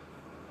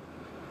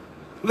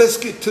 Let's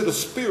get to the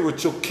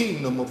spiritual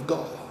kingdom of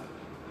God.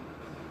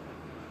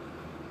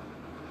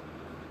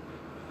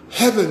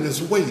 Heaven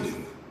is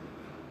waiting.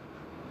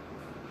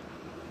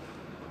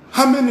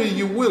 How many of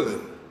you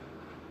willing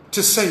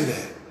to say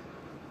that?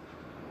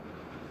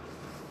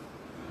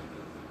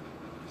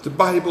 The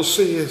Bible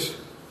says,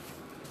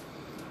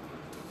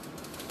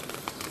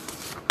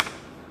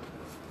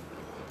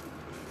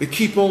 it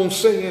keep on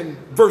saying,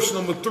 verse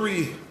number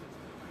 3,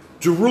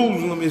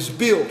 Jerusalem is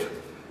built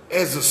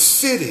as a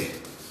city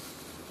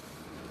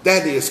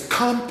that is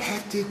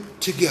compacted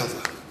together.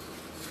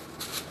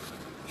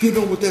 You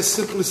know what that's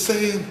simply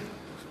saying?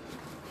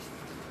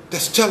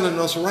 That's telling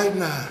us right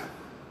now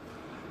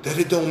that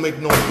it don't make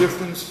no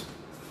difference,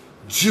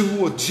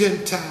 Jew or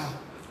Gentile,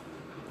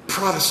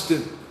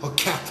 Protestant or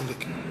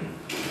Catholic.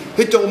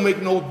 It don't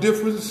make no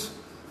difference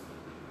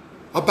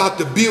about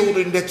the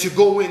building that you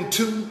go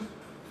into.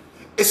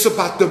 It's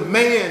about the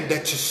man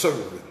that you're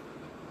serving.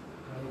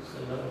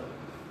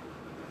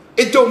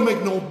 It don't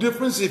make no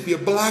difference if you're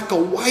black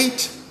or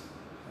white.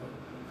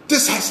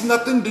 This has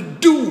nothing to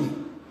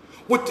do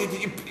with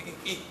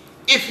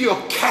if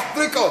you're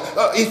Catholic or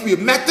if you're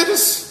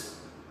Methodist.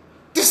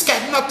 This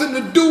got nothing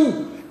to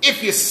do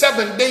if you're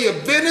Seventh-day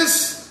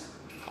Adventist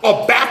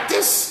or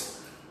Baptist.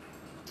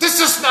 This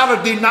is not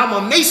a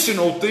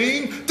denominational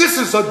thing. This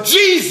is a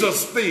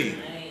Jesus thing.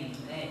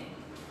 Amen.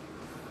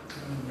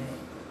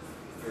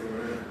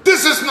 Amen.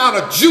 This is not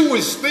a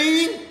Jewish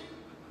thing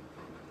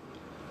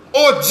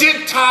or a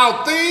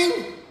Gentile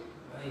thing.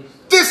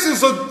 This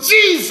is a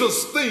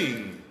Jesus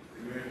thing.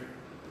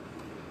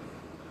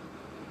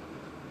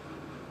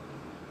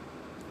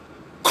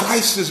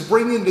 Christ is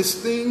bringing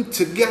this thing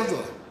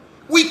together.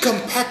 We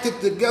compact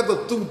it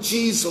together through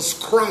Jesus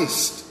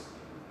Christ,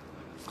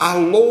 our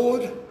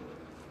Lord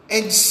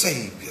and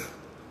Savior.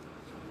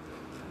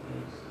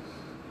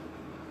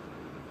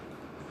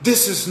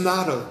 This is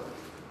not a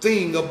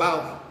thing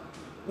about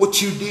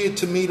what you did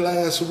to me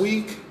last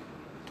week.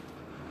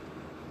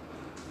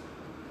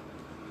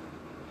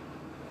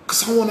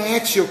 Because I want to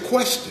ask you a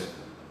question.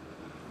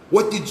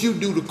 What did you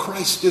do to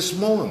Christ this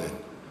morning?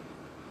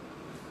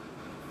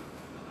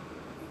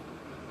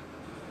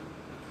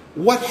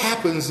 What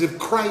happens if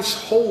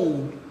Christ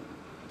hold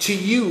to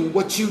you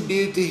what you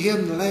did to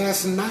him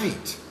last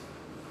night?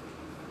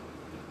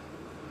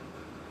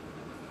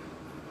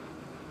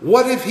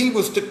 What if he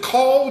was to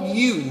call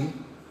you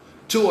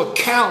to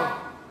account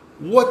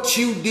what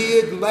you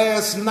did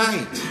last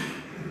night.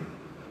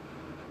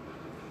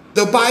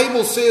 The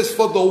Bible says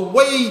for the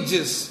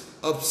wages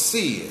of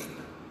sin.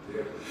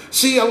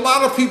 See, a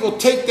lot of people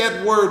take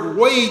that word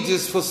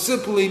wages for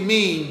simply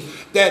mean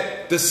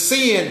that the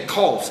sin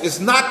costs. It's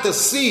not the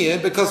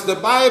sin, because the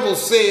Bible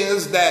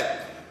says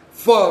that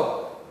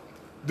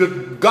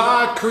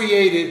God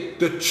created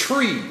the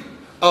tree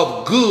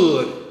of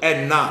good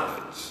and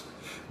knowledge.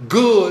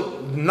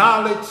 Good,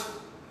 knowledge,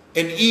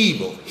 and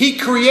evil. He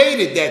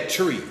created that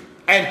tree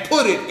and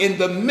put it in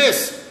the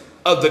midst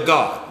of the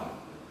garden.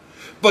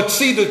 But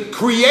see, the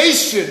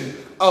creation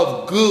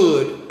of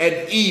good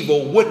and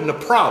evil wasn't a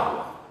problem.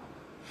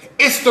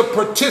 It's the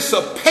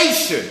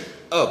participation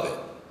of it.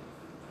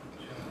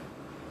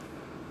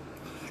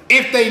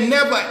 If they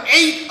never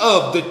ate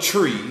of the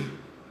tree,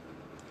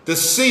 the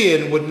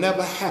sin would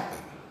never happen.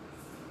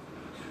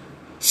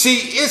 See,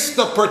 it's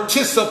the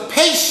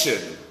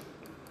participation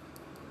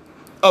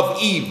of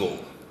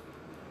evil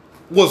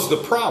was the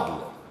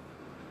problem.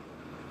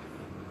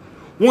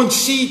 When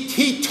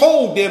he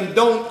told them,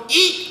 don't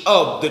eat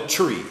of the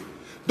tree,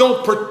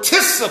 don't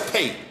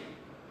participate.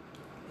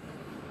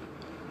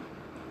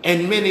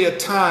 And many a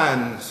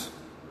times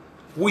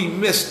we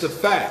miss the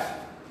fact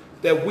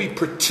that we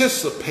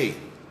participate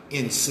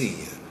in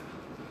sin.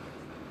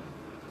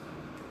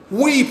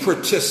 We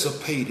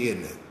participate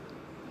in it.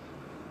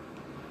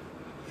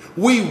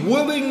 We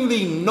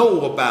willingly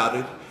know about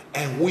it,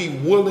 and we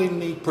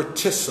willingly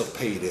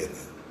participate in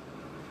it.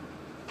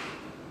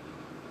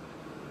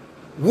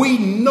 We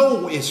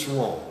know it's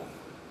wrong.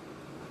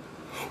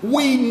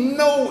 We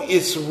know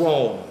it's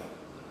wrong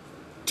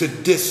to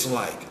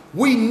dislike.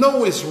 We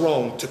know it's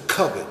wrong to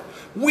covet.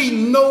 We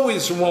know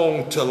it's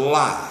wrong to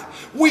lie.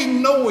 We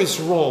know it's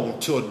wrong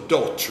to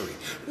adultery.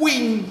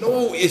 We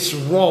know it's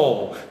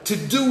wrong to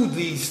do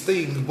these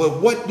things.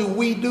 But what do?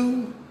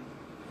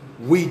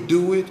 We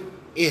do it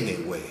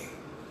anyway.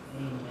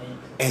 Amen.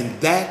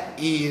 And that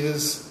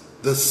is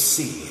the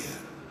sin.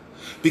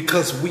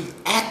 Because we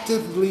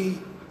actively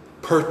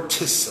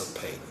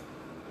participate.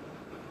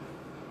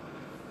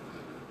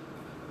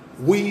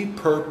 We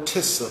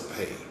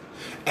participate.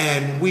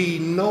 And we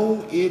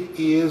know it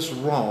is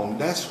wrong.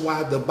 That's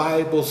why the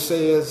Bible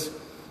says,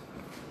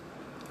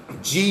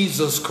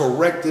 Jesus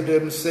corrected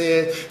him,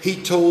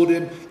 he told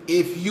him,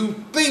 if you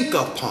think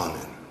upon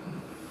it,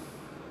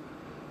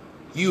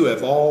 you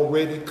have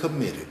already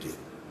committed it.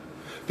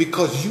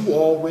 Because you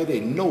already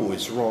know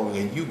it's wrong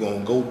and you're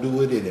going to go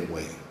do it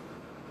anyway.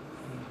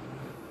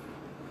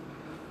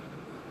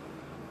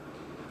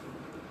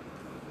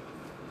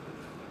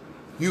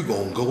 You're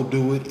going to go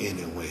do it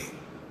anyway.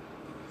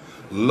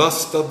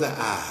 Lust of the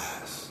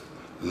eyes,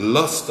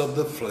 lust of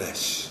the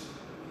flesh,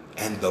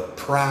 and the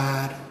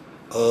pride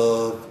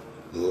of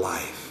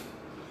life.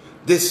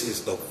 This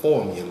is the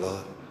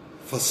formula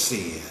for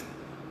sin.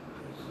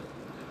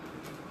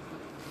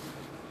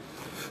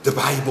 The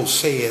Bible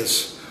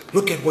says,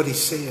 look at what it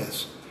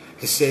says.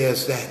 It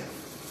says that,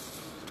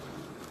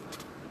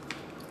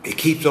 it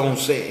keeps on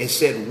saying, it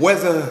said,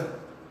 whether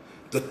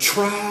the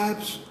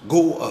tribes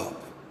go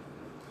up.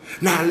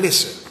 Now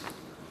listen,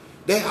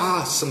 there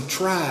are some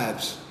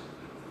tribes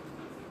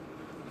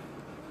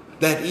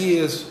that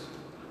is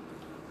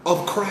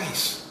of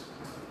Christ.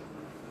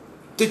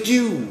 The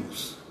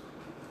Jews.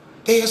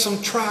 There are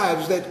some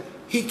tribes that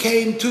he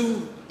came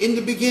to in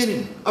the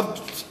beginning of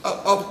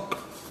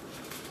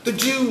the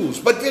Jews.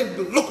 But then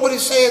look what it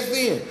says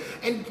then.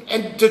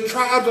 And the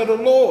tribes of the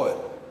Lord.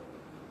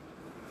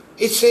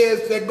 It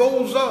says that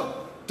goes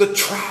up the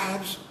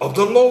tribes of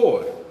the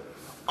Lord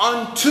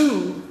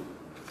unto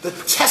the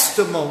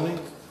testimony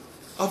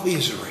of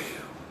Israel.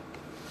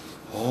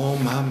 Oh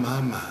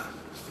my.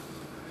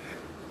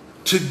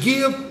 To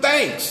give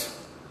thanks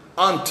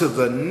unto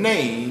the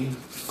name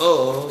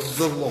of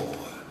the Lord.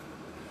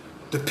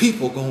 The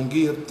people gonna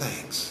give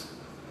thanks.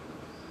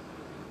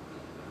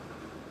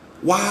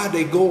 Why are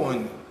they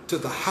going to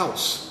the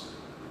house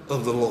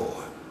of the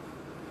Lord?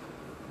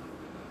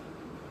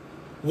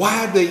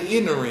 Why are they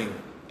entering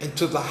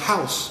into the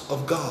house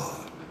of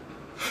God?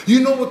 You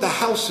know what the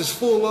house is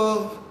full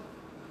of?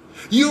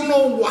 You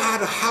know why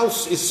the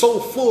house is so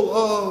full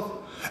of?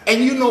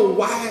 And you know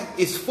why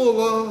it's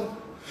full of?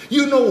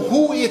 You know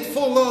who it's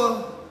full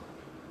of?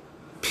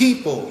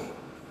 People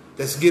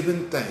that's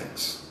giving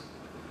thanks.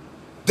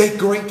 They're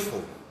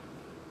grateful.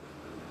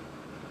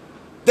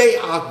 They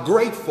are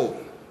grateful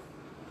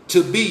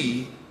to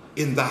be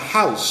in the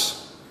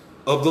house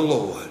of the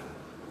Lord.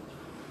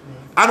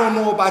 I don't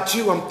know about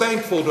you. I'm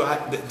thankful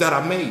that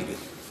I made it.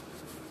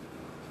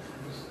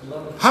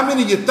 How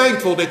many of you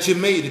thankful that you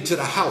made it to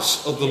the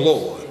house of the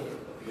Lord?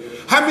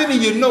 How many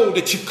of you know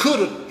that you could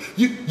have,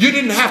 you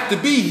didn't have to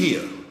be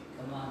here?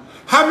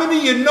 How many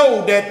of you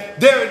know that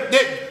there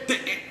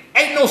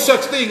ain't no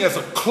such thing as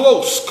a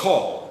close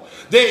call?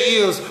 There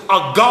is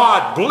a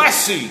God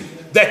blessing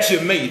that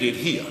you made it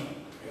here.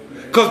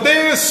 Because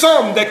there is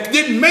some that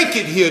didn't make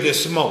it here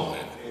this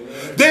morning.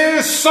 There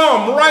is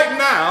some right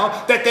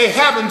now that they're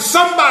having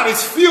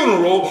somebody's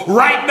funeral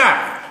right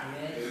now.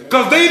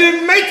 because they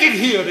didn't make it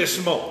here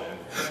this morning.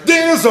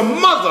 There's a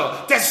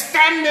mother that's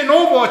standing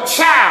over a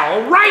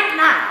child right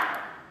now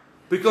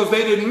because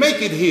they didn't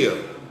make it here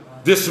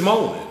this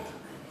morning.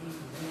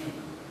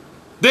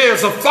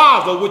 There's a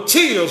father with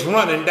tears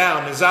running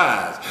down his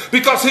eyes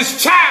because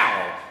his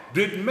child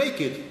didn't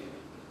make it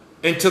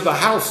into the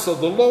house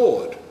of the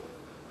Lord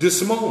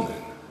this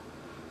morning.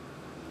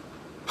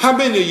 How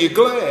many of you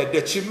glad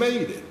that you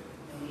made it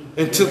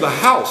into the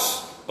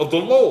house of the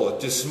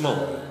Lord this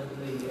morning?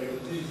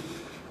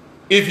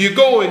 If you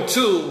go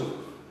into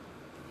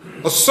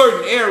a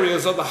certain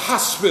areas of the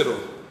hospital,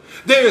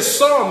 there is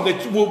some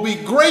that will be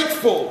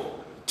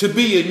grateful to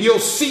be in your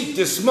seat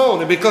this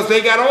morning because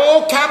they got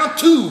all kind of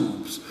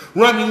tubes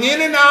running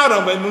in and out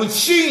of them and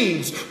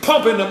machines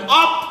pumping them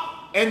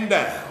up and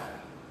down.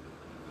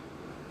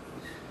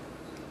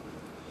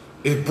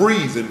 It's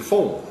breathing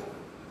for them.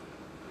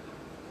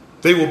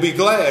 They will be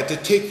glad to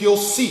take your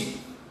seat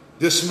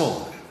this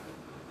morning.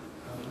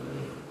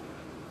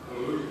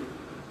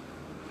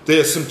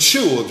 There's some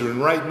children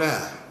right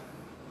now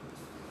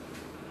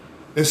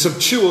in some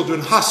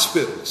children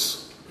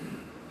hospitals.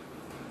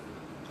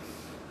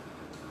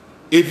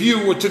 If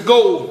you were to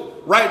go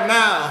right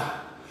now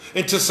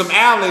into some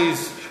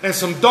alleys and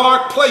some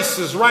dark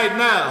places right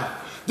now,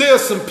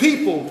 there's some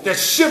people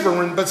that's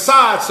shivering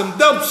beside some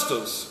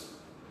dumpsters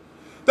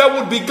that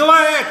would be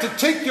glad to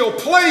take your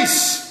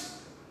place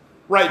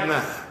right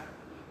now.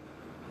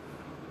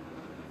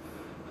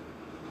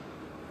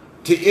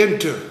 To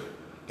enter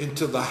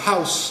into the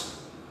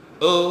house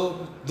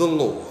of the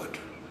Lord.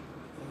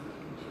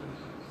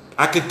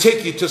 I could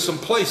take you to some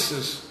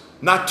places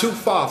not too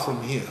far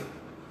from here.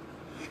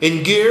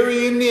 In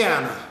Gary,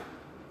 Indiana.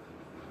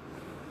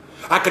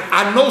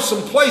 I know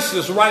some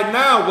places right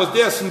now where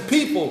there's some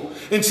people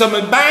in some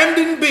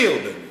abandoned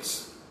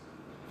buildings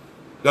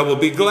that will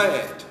be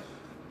glad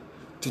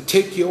to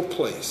take your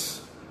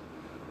place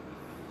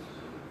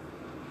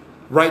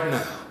right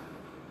now.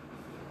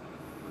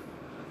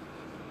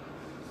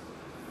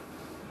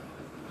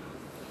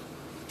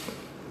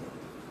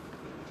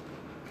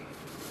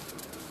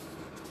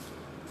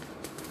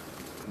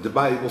 The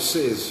Bible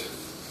says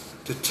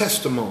the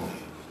testimony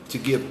to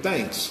give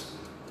thanks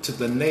to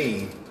the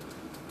name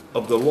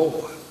of the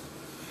Lord.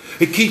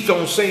 It keeps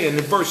on saying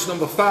in verse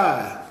number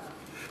 5,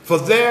 for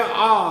there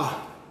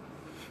are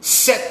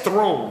set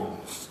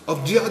thrones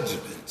of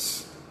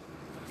judgments.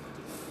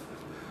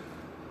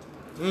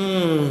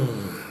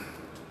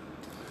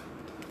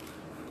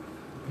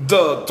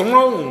 The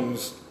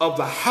thrones of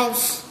the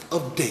house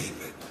of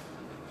David.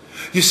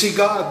 You see,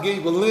 God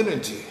gave a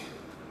lineage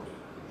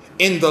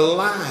in the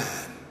line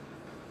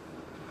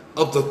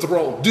of the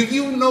throne. Do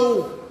you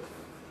know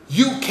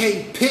you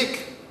can't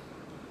pick?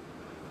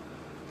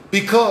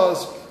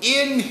 Because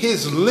in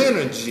his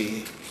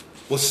lineage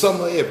was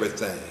some of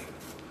everything.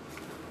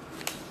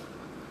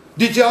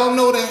 Did y'all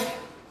know that?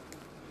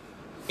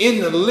 In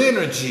the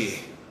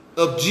lineage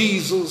of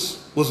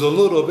Jesus was a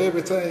little of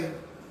everything.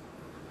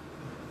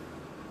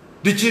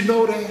 Did you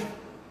know that?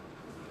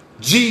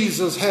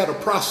 Jesus had a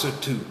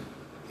prostitute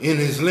in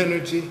his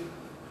lineage.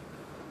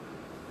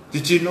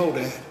 Did you know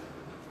that?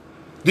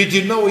 Did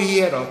you know he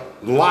had a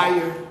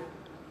liar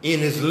in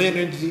his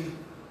lineage?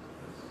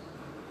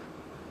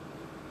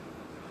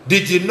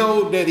 Did you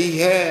know that he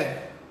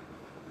had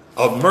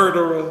a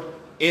murderer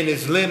in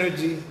his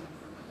lineage?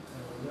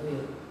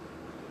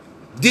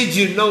 Did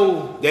you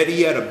know that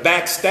he had a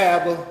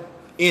backstabber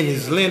in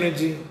his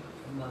lineage?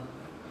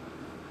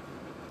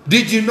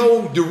 Did you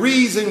know the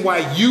reason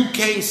why you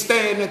can't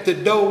stand at the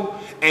door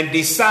and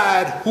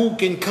decide who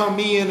can come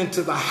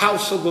into the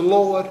house of the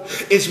Lord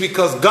is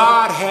because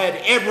God had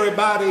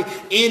everybody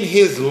in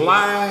his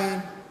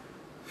line.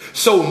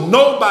 So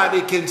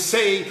nobody can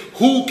say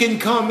who can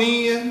come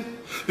in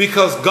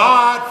because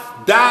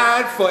God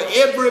died for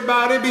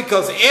everybody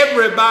because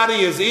everybody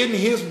is in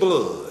his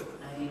blood.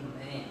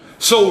 Amen.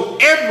 So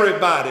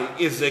everybody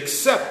is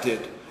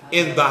accepted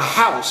in the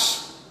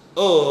house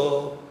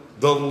of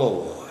the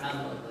Lord.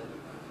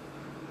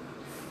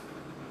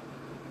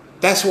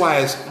 That's why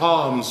his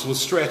arms were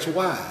stretched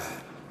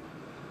wide.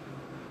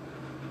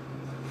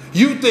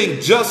 You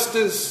think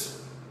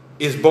justice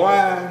is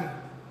blind?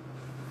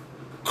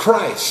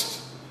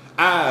 Christ's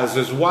eyes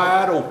is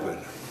wide open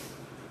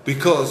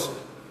because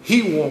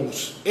he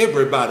wants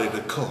everybody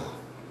to come.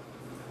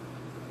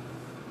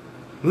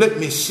 Let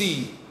me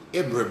see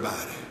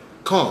everybody.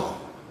 Come.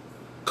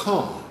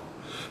 Come.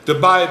 The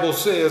Bible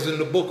says in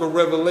the book of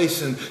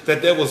Revelation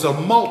that there was a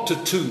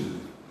multitude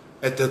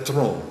at the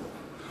throne.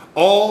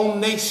 All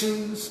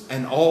nations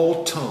and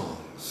all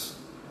tongues.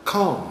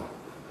 Come.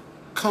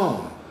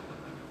 Come.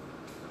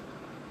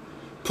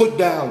 Put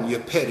down your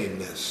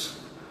pettiness.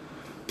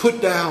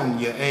 Put down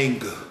your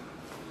anger.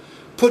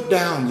 Put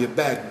down your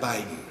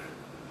backbiting.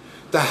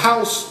 The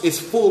house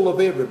is full of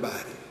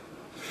everybody.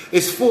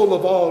 It's full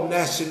of all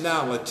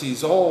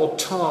nationalities, all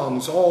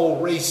tongues,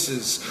 all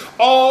races,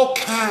 all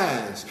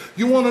kinds.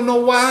 You want to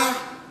know why?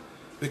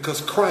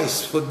 Because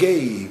Christ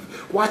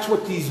forgave. Watch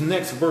what these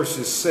next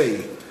verses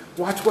say.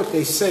 Watch what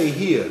they say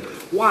here.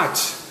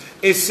 Watch.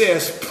 it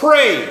says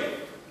pray.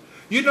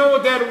 You know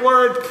what that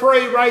word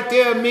pray right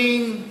there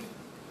means?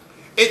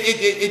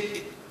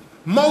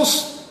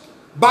 Most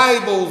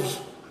Bibles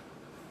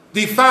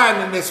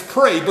define it as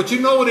pray, but you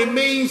know what it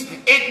means?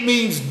 It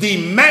means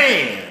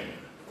demand.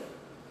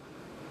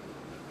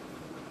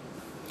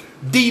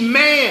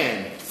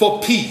 Demand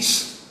for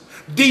peace.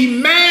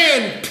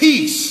 Demand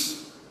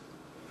peace.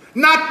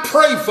 Not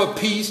pray for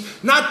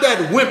peace. Not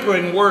that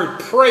whimpering word,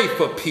 pray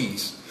for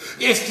peace.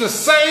 It's the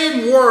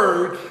same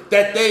word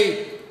that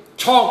they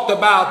talked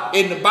about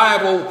in the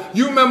Bible.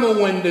 You remember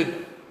when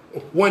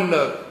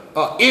the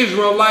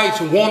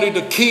Israelites wanted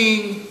a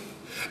king,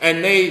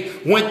 and they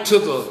went to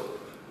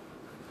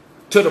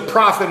the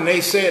prophet and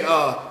they said,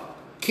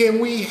 can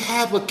we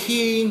have a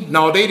king?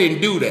 No, they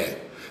didn't do that.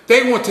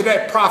 They went to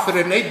that prophet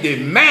and they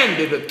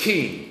demanded a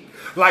king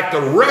like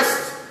the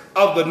rest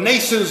of the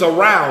nations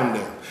around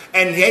them.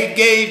 And they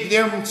gave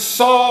them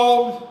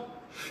Saul.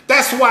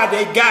 That's why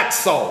they got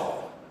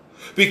Saul.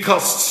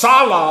 Because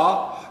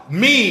Salah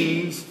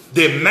means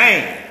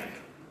demand.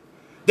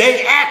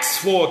 They asked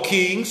for a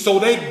king, so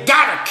they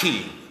got a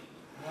king.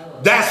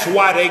 That's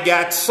why they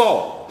got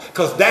Saul.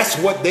 Because that's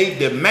what they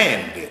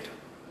demanded.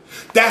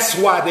 That's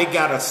why they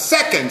got a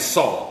second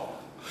Saul.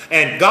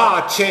 And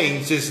God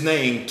changed his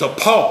name to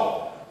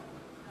Paul.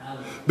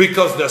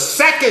 Because the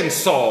second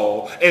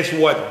Saul is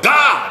what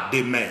God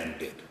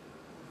demanded.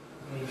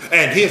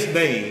 And his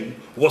name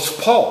was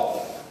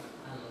Paul.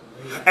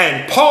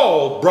 And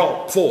Paul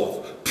brought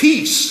forth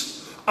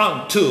peace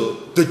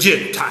unto the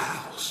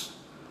Gentiles.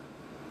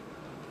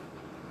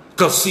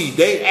 Because see,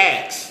 they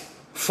asked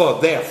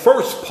for their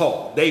first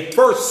Paul, their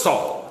first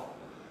Saul.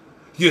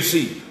 You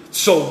see,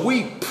 so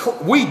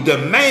we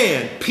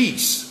demand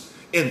peace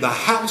in the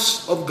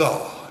house of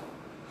God.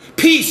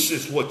 Peace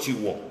is what you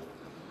want.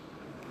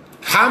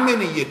 How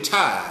many of you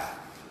tired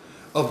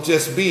of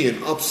just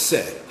being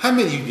upset? How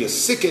many of you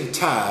just sick and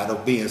tired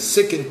of being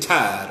sick and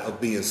tired of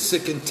being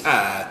sick and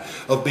tired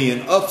of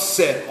being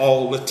upset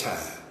all the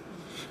time?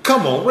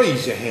 Come on,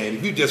 raise your hand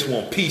if you just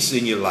want peace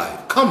in your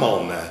life. Come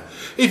on now.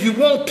 If you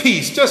want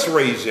peace, just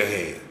raise your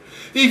hand.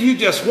 If you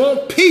just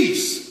want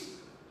peace,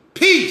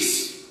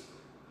 peace.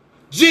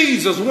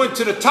 Jesus went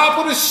to the top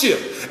of the ship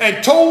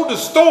and told the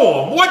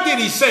storm. What did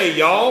he say,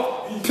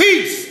 y'all?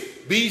 Peace,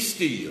 be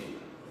still.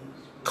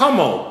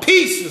 Come on,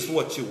 peace is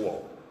what you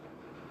want.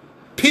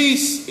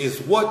 Peace is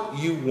what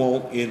you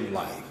want in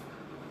life.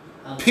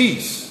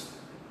 Peace.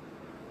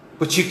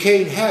 But you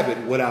can't have it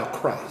without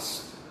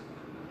Christ.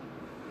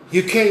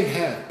 You can't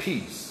have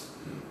peace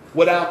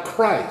without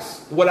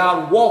Christ,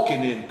 without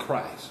walking in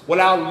Christ,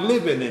 without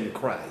living in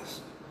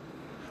Christ,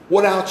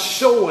 without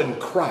showing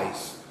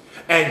Christ.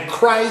 And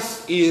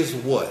Christ is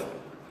what?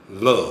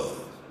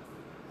 Love.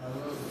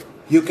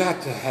 You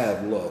got to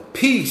have love.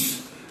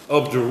 Peace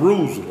of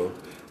Jerusalem,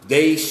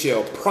 they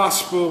shall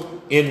prosper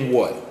in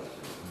what?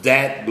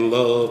 That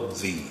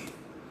love thee.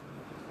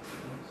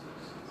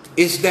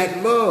 It's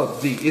that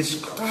love thee. It's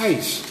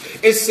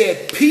Christ. It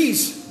said,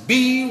 peace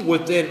be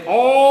within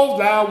all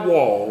thy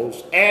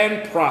walls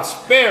and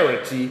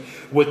prosperity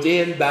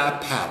within thy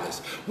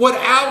palace.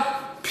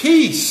 Without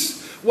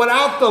peace,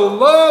 without the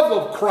love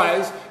of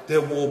Christ,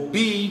 there will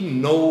be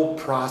no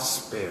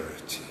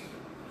prosperity.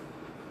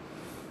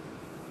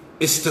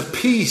 It's the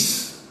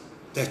peace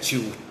that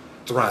you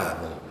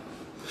thrive on.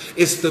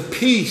 It's the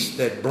peace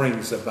that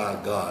brings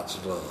about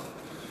God's love.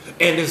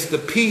 And it's the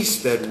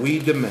peace that we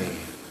demand.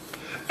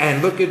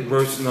 And look at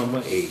verse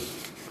number 8.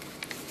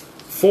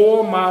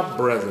 For my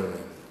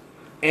brethren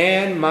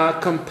and my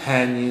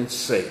companions'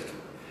 sake,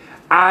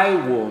 I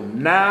will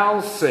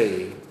now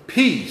say,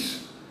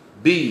 peace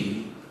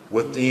be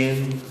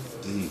within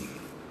thee.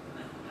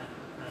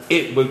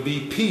 It will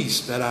be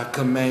peace that I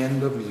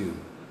command of you.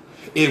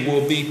 It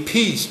will be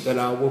peace that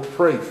I will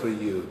pray for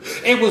you.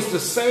 It was the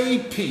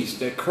same peace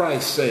that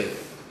Christ said,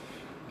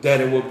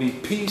 that it will be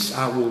peace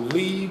I will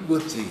leave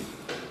with thee.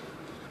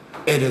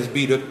 And it will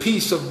be the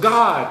peace of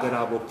God that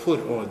I will put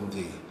on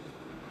thee.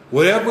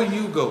 Wherever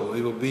you go,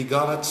 it will be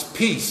God's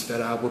peace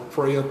that I will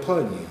pray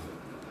upon you.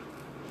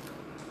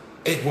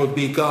 It will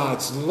be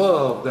God's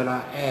love that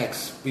I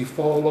ask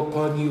befall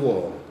upon you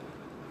all.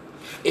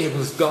 It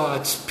was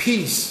God's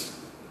peace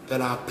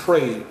that I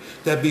pray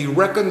that be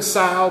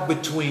reconciled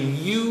between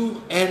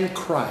you and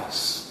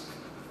Christ.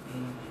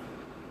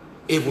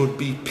 It would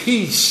be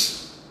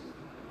peace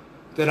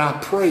that I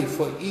pray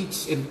for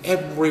each and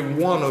every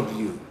one of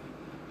you.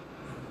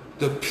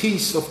 The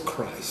peace of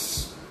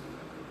Christ.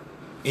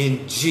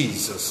 In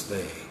Jesus'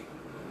 name.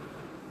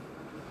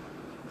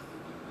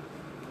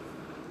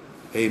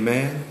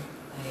 Amen.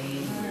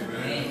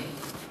 Amen.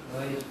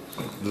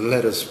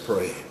 Let us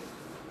pray.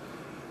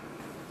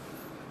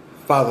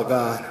 Father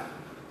God,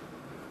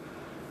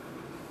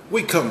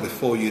 we come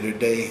before you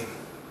today.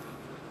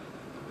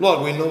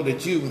 Lord, we know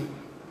that you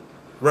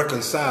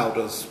reconciled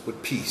us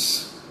with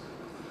peace.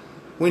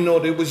 We know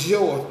that it was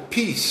your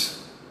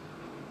peace,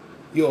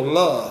 your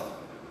love,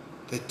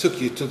 that took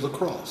you to the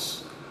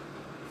cross.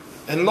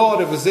 And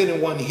Lord, if there's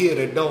anyone here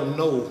that don't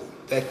know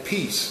that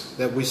peace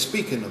that we're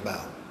speaking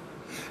about,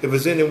 If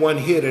there's anyone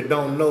here that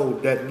don't know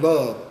that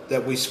love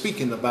that we're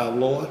speaking about,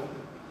 Lord,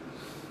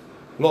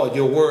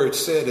 your word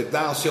said, if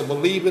thou shalt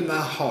believe in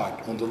thy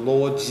heart on the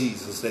Lord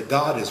Jesus, that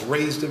God has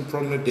raised him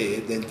from the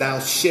dead, then thou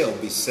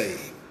shalt be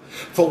saved.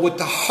 For with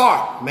the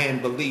heart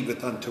man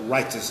believeth unto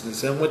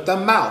righteousness, and with the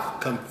mouth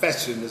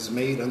confession is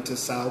made unto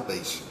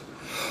salvation.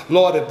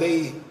 Lord, if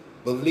they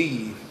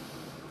believe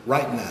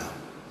right now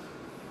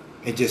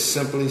and just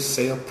simply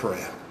say a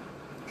prayer,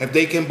 if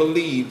they can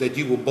believe that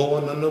you were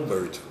born of a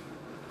virgin,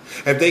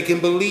 if they can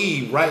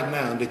believe right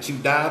now that you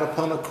died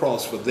upon a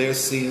cross for their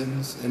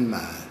sins and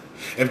mine,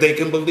 if they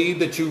can believe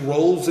that you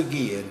rose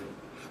again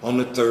on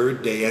the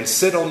third day and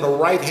sit on the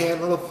right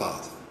hand of the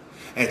Father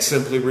and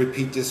simply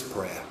repeat this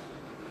prayer.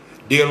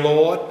 Dear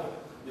Lord,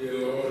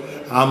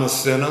 I'm a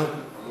sinner,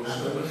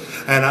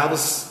 and I'm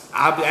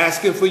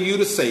asking for you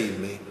to save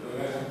me.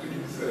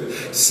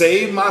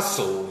 Save my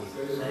soul.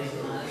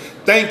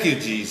 Thank you,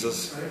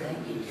 Jesus,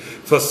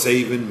 for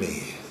saving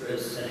me.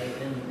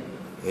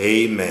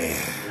 Amen.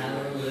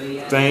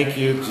 Hallelujah. Thank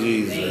you,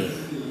 Jesus.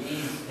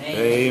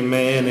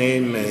 Amen.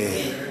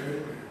 Amen.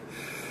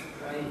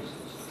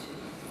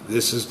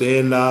 This is the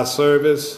end of our service.